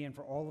that for me and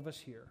for all of us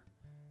here.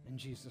 In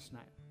Jesus'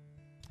 name.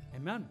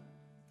 Amen.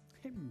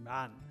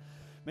 Amen.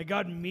 May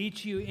God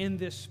meet you in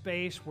this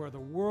space where the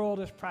world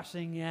is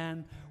pressing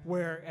in,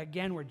 where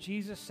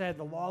Jesus said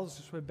the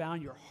lawlessness would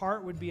abound, your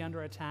heart would be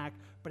under attack,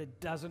 but it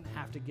doesn't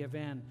have to give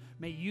in.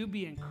 May you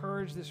be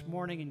encouraged this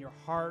morning and your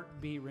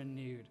heart be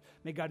renewed.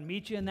 May God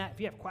meet you in that. If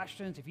you have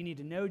questions, if you need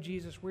to know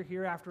Jesus, we're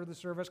here after the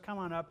service. Come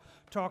on up,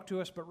 talk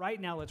to us. But right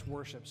now, let's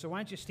worship. So why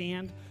don't you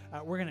stand?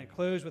 We're going to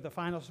close with the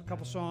final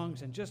couple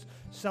songs and just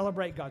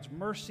celebrate God's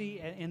mercy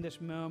in this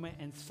moment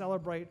and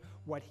celebrate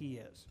what he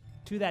is.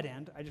 To that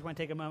end, I just want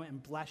to take a moment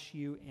and bless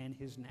you in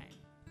his name.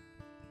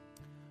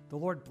 The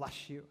Lord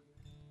bless you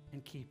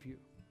and keep you.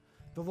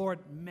 The Lord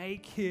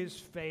make his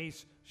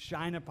face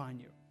shine upon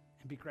you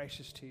and be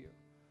gracious to you.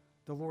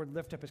 The Lord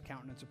lift up his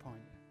countenance upon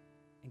you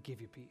and give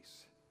you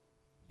peace.